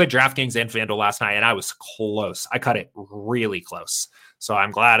lie. I played DraftKings and FanDuel last night, and I was close. I cut it really close. So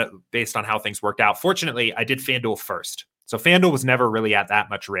I'm glad based on how things worked out. Fortunately, I did FanDuel first. So FanDuel was never really at that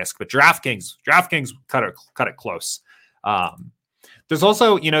much risk, but DraftKings cut it close. There's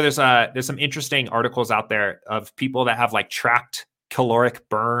also, there's some interesting articles out there of people that have like tracked caloric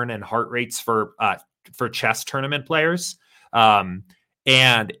burn and heart rates for chess tournament players. And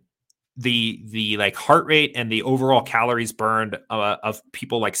the like heart rate and the overall calories burned of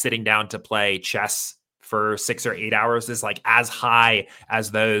people like sitting down to play chess for 6 or 8 hours is like as high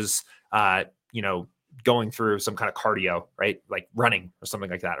as those, going through some kind of cardio, right? Like running or something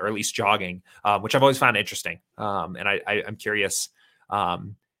like that, or at least jogging, which I've always found interesting. And I'm curious,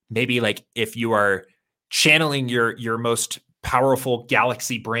 maybe like if you are channeling your most powerful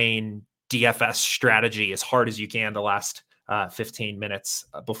galaxy brain DFS strategy as hard as you can the last 15 minutes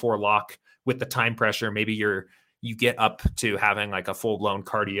before lock with the time pressure, maybe you get up to having like a full-blown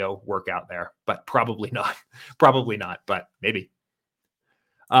cardio workout there, but probably not, but maybe.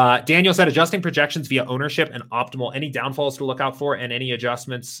 Daniel said, adjusting projections via ownership and optimal, any downfalls to look out for and any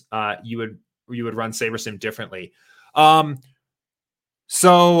adjustments you would run SaberSim differently.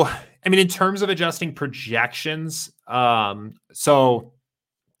 So, I mean, in terms of adjusting projections, so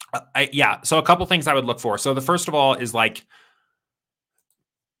a couple things I would look for. So the first of all is like,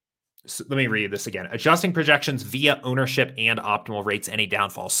 so let me read this again. Adjusting projections via ownership and optimal rates, any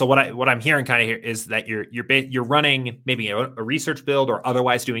downfalls. So what I'm hearing kind of here is that you're running maybe a research build or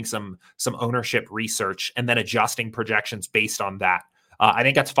otherwise doing some ownership research and then adjusting projections based on that. I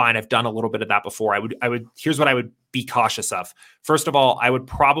think that's fine. I've done a little bit of that before. Here's what I would be cautious of. First of all, I would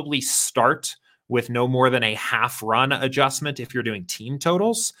probably start with no more than a half run adjustment if you're doing team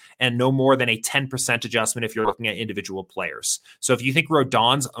totals, and no more than a 10% adjustment if you're looking at individual players. So if you think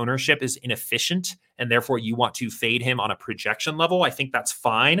Rodon's ownership is inefficient and therefore you want to fade him on a projection level, I think that's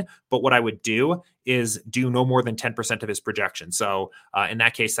fine. But what I would do is do no more than 10% of his projection. So in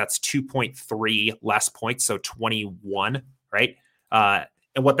that case, that's 2.3 less points, so 21, right? And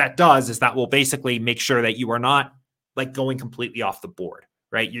what that does is that will basically make sure that you are not like going completely off the board.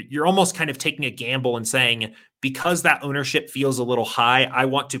 Right. You're almost kind of taking a gamble and saying, because that ownership feels a little high, I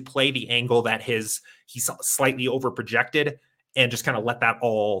want to play the angle that he's slightly over projected and just kind of let that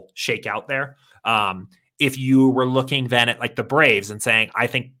all shake out there. If you were looking then at like the Braves and saying, I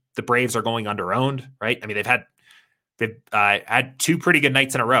think the Braves are going under owned, right? I mean, they've had two pretty good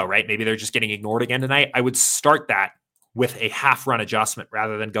nights in a row, right? Maybe they're just getting ignored again tonight. I would start that with a half run adjustment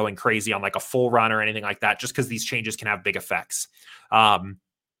rather than going crazy on like a full run or anything like that, just because these changes can have big effects.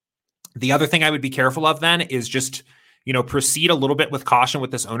 The other thing I would be careful of then is just, proceed a little bit with caution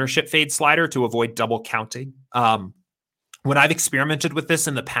with this ownership fade slider to avoid double counting. When I've experimented with this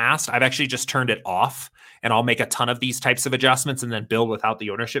in the past, I've actually just turned it off and I'll make a ton of these types of adjustments and then build without the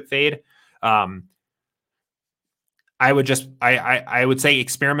ownership fade. I would say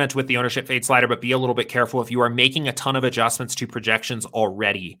experiment with the ownership fade slider, but be a little bit careful. If you are making a ton of adjustments to projections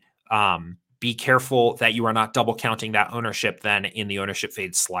already, be careful that you are not double counting that ownership then in the ownership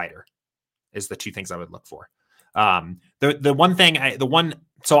fade slider is the two things I would look for. I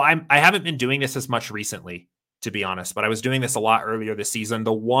haven't been doing this as much recently, to be honest, but I was doing this a lot earlier this season.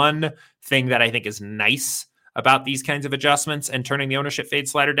 The one thing that I think is nice about these kinds of adjustments and turning the ownership fade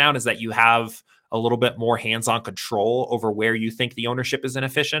slider down is that you have a little bit more hands-on control over where you think the ownership is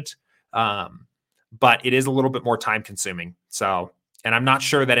inefficient. But it is a little bit more time consuming. So, and I'm not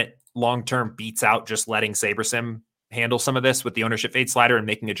sure that it long-term beats out just letting SaberSim handle some of this with the ownership fade slider and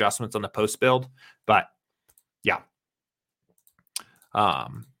making adjustments on the post build. But yeah.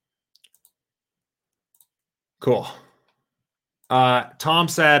 Cool. Tom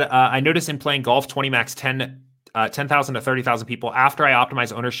said, I noticed in playing golf 20 max 10,000 to 30,000 people after I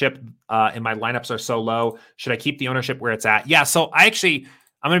optimize ownership and my lineups are so low. Should I keep the ownership where it's at? Yeah. So I'm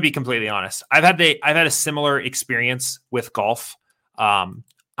going to be completely honest. I've had a similar experience with golf.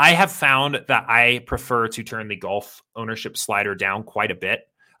 I have found that I prefer to turn the golf ownership slider down quite a bit.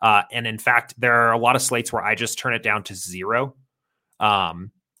 And in fact, there are a lot of slates where I just turn it down to 0.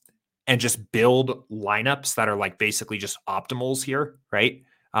 And just build lineups that are like basically just optimals here. Right.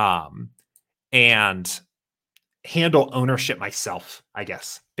 And handle ownership myself, I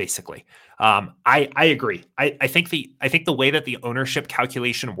guess, basically. I agree. I think the way that the ownership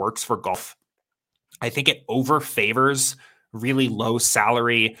calculation works for golf, I think it over favors really low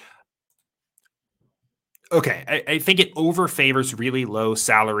salary Okay, I think it overfavors really low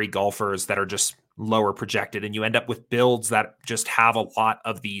salary golfers that are just lower projected, and you end up with builds that just have a lot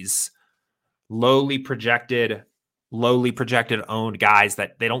of these lowly projected owned guys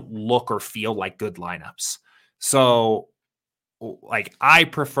that they don't look or feel like good lineups. So like I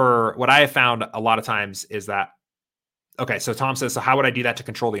prefer, what I have found a lot of times is that, okay, so Tom says, so how would I do that to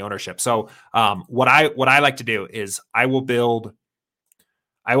control the ownership? So what I like to do is I will build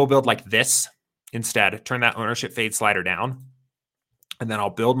like this instead, turn that ownership fade slider down, and then I'll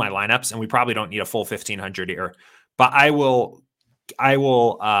build my lineups. And we probably don't need a full 1500 here, but I will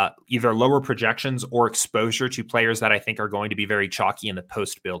either lower projections or exposure to players that I think are going to be very chalky in the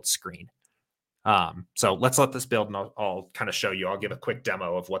post build screen. So let's let this build, and I'll kind of show you. I'll give a quick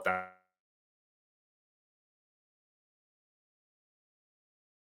demo of what that.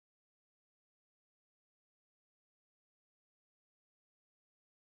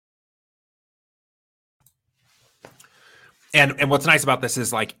 And what's nice about this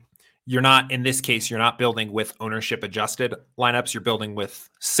is like, you're not, in this case, you're not building with ownership adjusted lineups. You're building with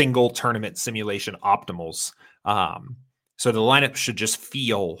single tournament simulation optimals. So the lineup should just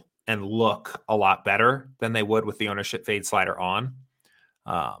feel and look a lot better than they would with the ownership fade slider on.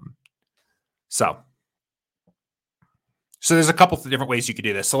 So there's a couple of different ways you could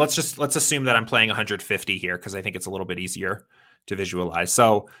do this. So let's assume that I'm playing 150 here, because I think it's a little bit easier to visualize.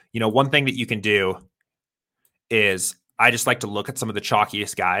 So, one thing that you can do is, I just like to look at some of the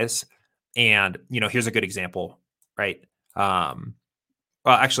chalkiest guys, and here's a good example, right? Well,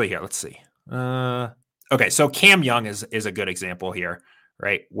 actually, here, let's see. Okay, so Cam Young is a good example here,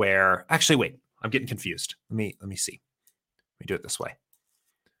 right? Where, actually, wait, I'm getting confused. Let me see. Let me do it this way.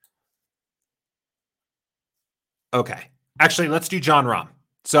 Okay, actually, let's do Jon Rahm.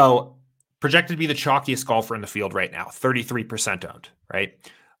 So projected to be the chalkiest golfer in the field right now, 33% owned, right?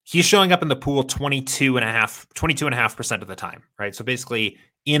 He's showing up in the pool 22.5% of the time, right? So basically,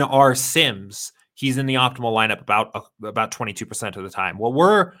 in our sims, he's in the optimal lineup about 22% of the time. Well,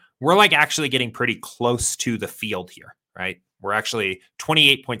 we're like actually getting pretty close to the field here, right? We're actually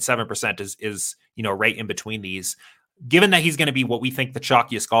 28.7% is right in between these. Given that he's going to be what we think the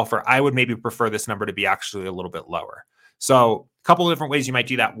chalkiest golfer, I would maybe prefer this number to be actually a little bit lower. So a couple of different ways you might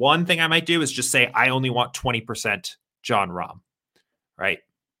do that. One thing I might do is just say I only want 20% Jon Rahm, right?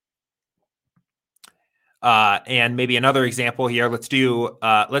 And maybe another example here. Let's do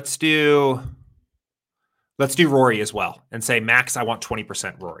Rory as well, and say max I want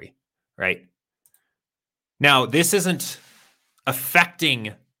 20% Rory, right? Now this isn't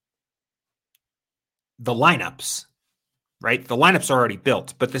affecting the lineups, right? The lineups are already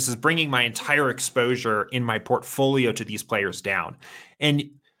built, but this is bringing my entire exposure in my portfolio to these players down.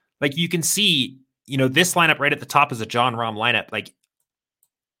 And like you can see, this lineup right at the top is a Jon Rahm lineup. Like,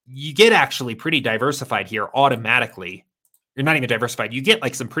 you get actually pretty diversified here automatically. You're not even diversified. You get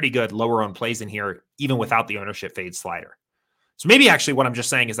like some pretty good lower owned plays in here, even without the ownership fade slider. So maybe actually what I'm just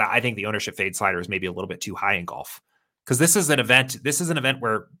saying is that I think the ownership fade slider is maybe a little bit too high in golf, because this is an event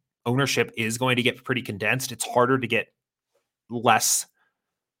where ownership is going to get pretty condensed. It's harder to get off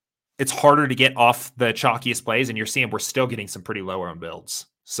the chalkiest plays, and you're seeing we're still getting some pretty low owned builds.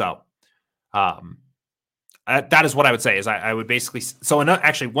 So, that is what I would say is I would basically. So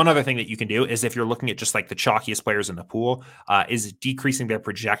actually, one other thing that you can do is, if you're looking at just like the chalkiest players in the pool, is decreasing their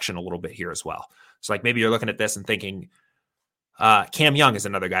projection a little bit here as well. So like maybe you're looking at this and thinking, Cam Young is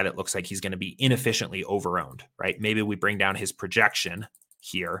another guy that looks like he's going to be inefficiently overowned, right? Maybe we bring down his projection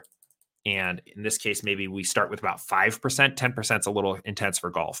here. And in this case, maybe we start with about 5%. 10% is a little intense for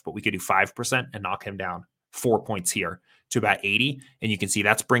golf, but we could do 5% and knock him down 4 points here to about 80. And you can see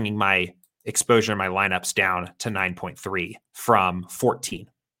that's bringing my exposure in my lineups down to 9.3 from 14,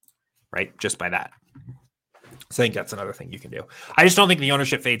 right? Just by that. So I think that's another thing you can do. I just don't think the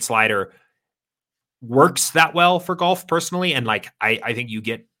ownership fade slider works that well for golf personally. And like, I think you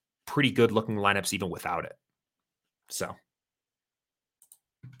get pretty good looking lineups even without it. So.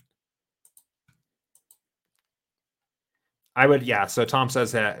 I would, yeah. So Tom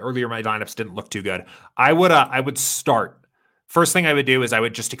says that earlier my lineups didn't look too good. I would start. First thing I would do is I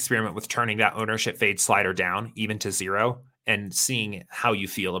would just experiment with turning that ownership fade slider down even to 0 and seeing how you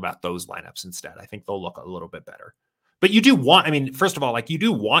feel about those lineups instead. I think they'll look a little bit better. But you do want, first of all, like you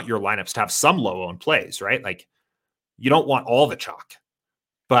do want your lineups to have some low owned plays, right? Like you don't want all the chalk.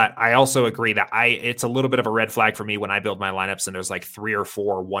 But I also agree that it's a little bit of a red flag for me when I build my lineups and there's like 3 or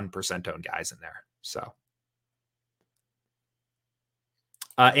 4 1% owned guys in there. So.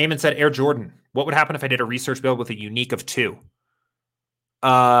 Eamon said, Air Jordan, what would happen if I did a research build with a unique of 2?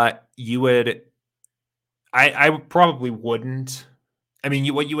 You would, I probably wouldn't I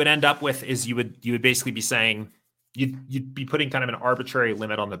mean, what you would end up with is you would basically be saying you'd be putting kind of an arbitrary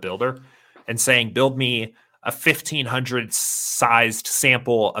limit on the builder and saying, build me a 1,500 sized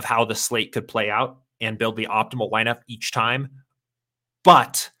sample of how the slate could play out and build the optimal lineup each time,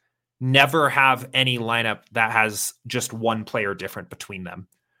 but never have any lineup that has just one player different between them.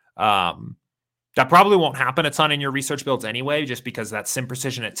 That probably won't happen a ton in your research builds anyway, just because that sim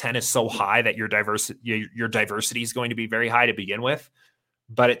precision at 10 is so high that your diversity is going to be very high to begin with.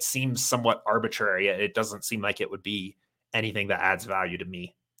 But it seems somewhat arbitrary. It doesn't seem like it would be anything that adds value to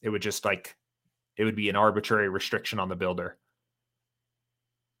me. It would just it would be an arbitrary restriction on the builder.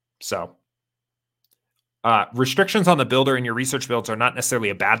 So restrictions on the builder in your research builds are not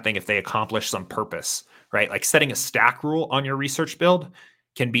necessarily a bad thing if they accomplish some purpose, right? Like setting a stack rule on your research build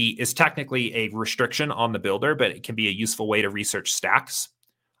is technically a restriction on the builder, but it can be a useful way to research stacks.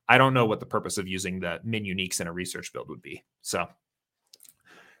 I don't know what the purpose of using the min uniques in a research build would be. So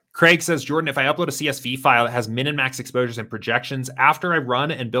Craig says, Jordan, if I upload a CSV file that has min and max exposures and projections, after I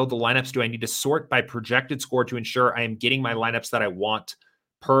run and build the lineups, do I need to sort by projected score to ensure I am getting my lineups that I want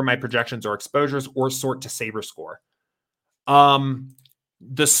per my projections or exposures, or sort to saber score?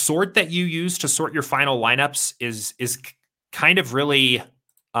 The sort that you use to sort your final lineups is kind of really,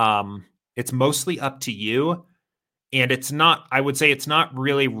 it's mostly up to you. And I would say it's not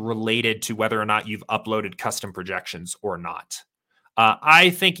really related to whether or not you've uploaded custom projections or not. I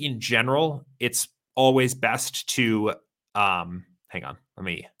think in general, it's always best to, hang on, let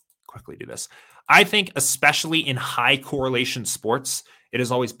me quickly do this. I think especially in high correlation sports, it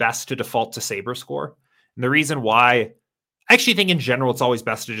is always best to default to saber score. And the reason why, I actually think in general, it's always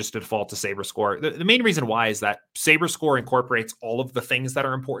best to just default to saber score. The main reason why is that saber score incorporates all of the things that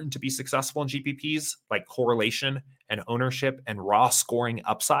are important to be successful in GPPs, like correlation and ownership and raw scoring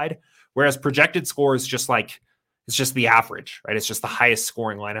upside. Whereas projected score is just it's just the average, right? It's just the highest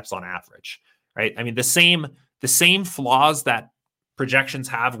scoring lineups on average, right? I mean, the same flaws that projections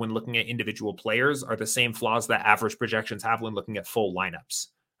have when looking at individual players are the same flaws that average projections have when looking at full lineups.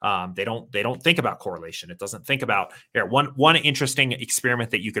 They don't think about correlation. It doesn't think about here. One interesting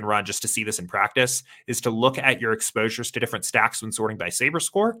experiment that you can run just to see this in practice is to look at your exposures to different stacks when sorting by saber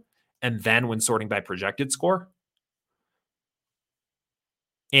score, and then when sorting by projected score.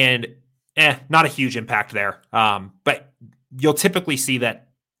 And not a huge impact there. But you'll typically see that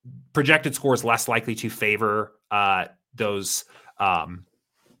projected score is less likely to favor those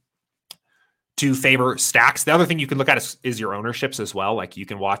to favor stacks. The other thing you can look at is your ownerships as well. Like you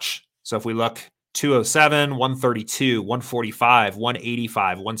can watch. So if we look 207, 132, 145,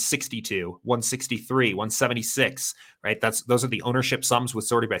 185, 162, 163, 176, right? Those are the ownership sums with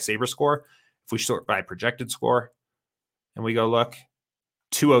sorting by saber score. If we sort by projected score and we go look,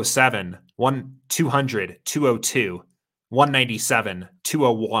 207, 200, 202, 197,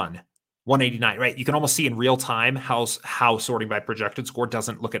 201, 189, right? You can almost see in real time how sorting by projected score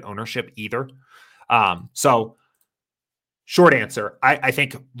doesn't look at ownership either. So short answer, I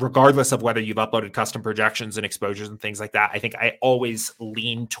think regardless of whether you've uploaded custom projections and exposures and things like that, I think I always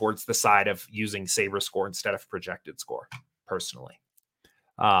lean towards the side of using saber score instead of projected score personally.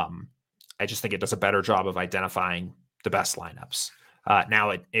 I just think it does a better job of identifying the best lineups.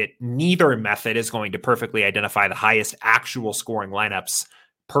 Now, neither method is going to perfectly identify the highest actual scoring lineups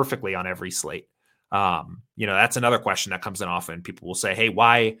perfectly on every slate. That's another question that comes in often. People will say, hey,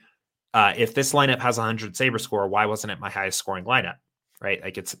 why, if this lineup has 100 saber score, why wasn't it my highest scoring lineup? Right?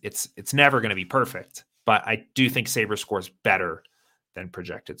 Like it's never going to be perfect, but I do think saber score is better than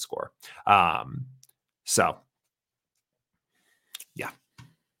projected score. So yeah.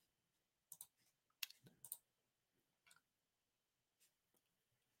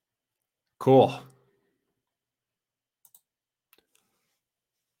 Cool.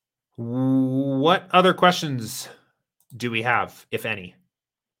 What other questions do we have, if any?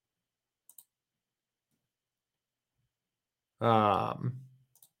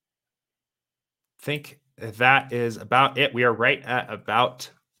 Think that is about it. We are right at about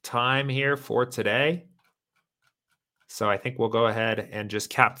time here for today. So I think we'll go ahead and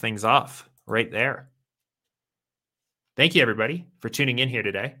just cap things off right there. Thank you, everybody, for tuning in here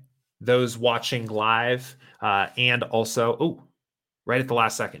today. Those watching live and also, right at the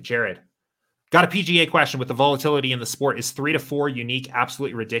last second, Jared. Got a PGA question. With the volatility in the sport, is 3 to 4 unique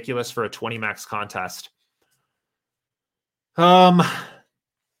absolutely ridiculous for a 20 max contest?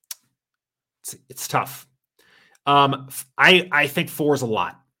 It's tough. I think 4 is a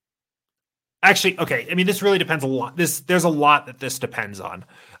lot. Actually, okay. I mean, this really depends a lot. There's a lot that this depends on.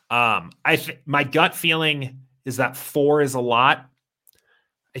 My gut feeling is that 4 is a lot.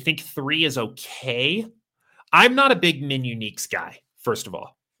 I think 3 is okay. I'm not a big min uniques guy first of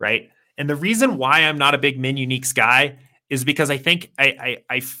all, right? And the reason why I'm not a big min uniques guy is because I think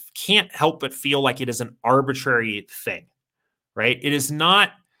I can't help but feel like it is an arbitrary thing, right? It is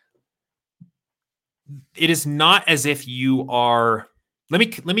not as if you are. Let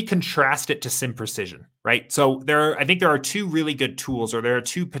me contrast it to sim precision, right? So I think there are two really good tools, or there are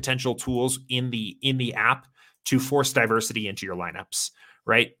two potential tools in the app to force diversity into your lineups,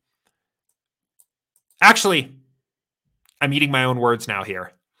 right? Actually, I'm eating my own words now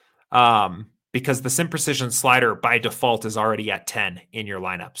here, because the sim precision slider by default is already at 10 in your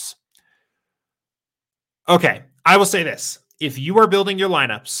lineups. Okay, I will say this: if you are building your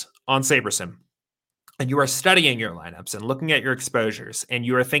lineups on SaberSim, and you are studying your lineups and looking at your exposures, and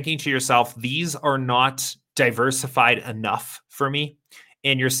you are thinking to yourself, these are not diversified enough for me,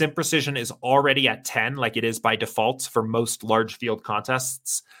 and your sim precision is already at 10, like it is by default for most large field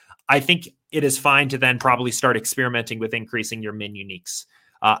contests, I think it is fine to then probably start experimenting with increasing your min uniques.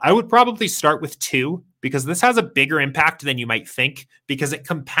 I would probably start with 2, because this has a bigger impact than you might think, because it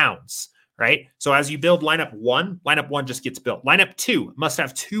compounds. Right? So as you build lineup one just gets built. Lineup 2 must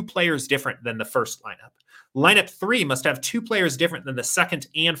have 2 players different than the first lineup. Lineup 3 must have 2 players different than the second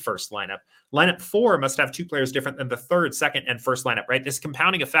and first lineup. Lineup 4 must have 2 players different than the third, second, and first lineup, right? This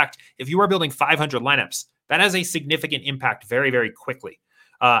compounding effect, if you are building 500 lineups, that has a significant impact very, very quickly.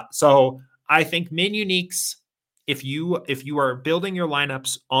 So I think min uniques, if you are building your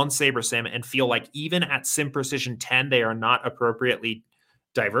lineups on SaberSim and feel like even at Sim Precision 10, they are not appropriately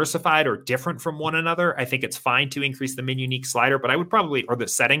diversified or different from one another, I think it's fine to increase the min unique slider, but I would probably, or the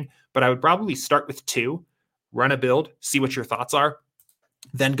setting, but I would probably start with 2, run a build, see what your thoughts are,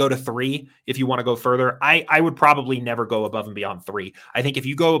 then go to 3 if you want to go further. I would probably never go above and beyond 3. I think if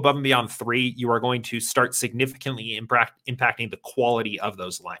you go above and beyond 3, you are going to start significantly impacting the quality of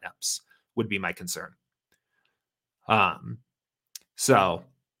those lineups, would be my concern. So,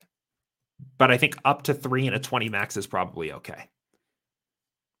 but I think up to 3 and a 20 max is probably okay.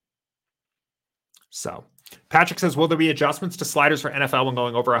 So Patrick says, will there be adjustments to sliders for NFL when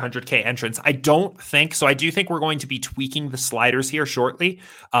going over 100K entrance? I don't think so. I do think we're going to be tweaking the sliders here shortly.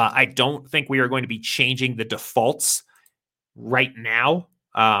 I don't think we are going to be changing the defaults right now.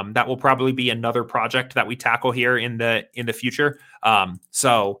 That will probably be another project that we tackle here in the future.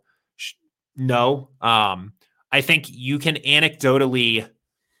 No. I think you can anecdotally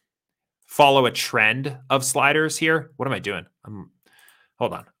follow a trend of sliders here. What am I doing?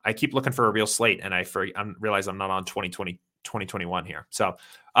 Hold on. I keep looking for a real slate, and I realize I'm not on 2021 here. So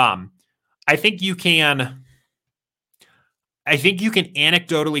I think you can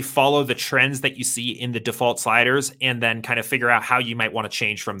anecdotally follow the trends that you see in the default sliders and then kind of figure out how you might want to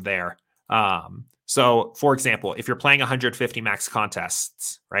change from there. So for example, if you're playing 150 max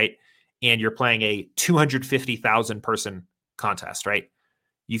contests, right, and you're playing a 250,000 person contest, right,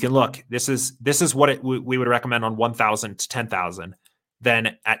 you can look, this is what we would recommend on 1,000 to 10,000.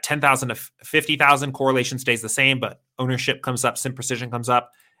 Then at 10,000 to 50,000, correlation stays the same, but ownership comes up, sim precision comes up.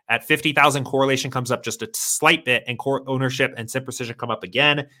 At 50,000, correlation comes up just a slight bit, and core ownership and sim precision come up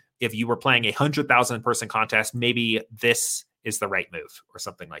again. If you were playing a 100,000 person contest, maybe this is the right move or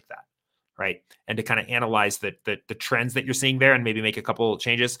something like that, right? And to kind of analyze the trends that you're seeing there and maybe make a couple of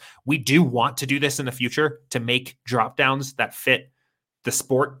changes. We do want to do this in the future to make drop downs that fit the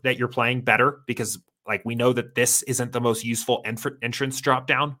sport that you're playing better, because like we know that this isn't the most useful entrance drop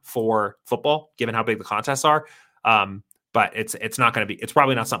down for football, given how big the contests are. But it's not going to be, it's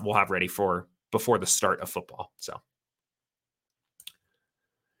probably not something we'll have ready for before the start of football. So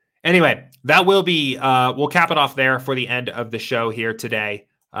anyway, that will be, we'll cap it off there for the end of the show here today.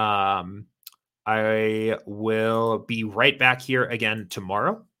 I will be right back here again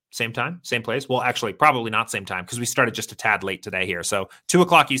tomorrow. Same time, same place. Well, actually, probably not same time, because we started just a tad late today here. So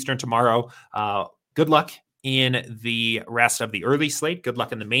 2:00 Eastern tomorrow. Good luck in the rest of the early slate. Good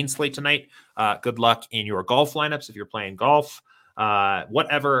luck in the main slate tonight. Good luck in your golf lineups if you're playing golf.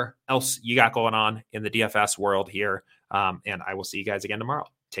 Whatever else you got going on in the DFS world here. And I will see you guys again tomorrow.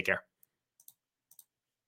 Take care.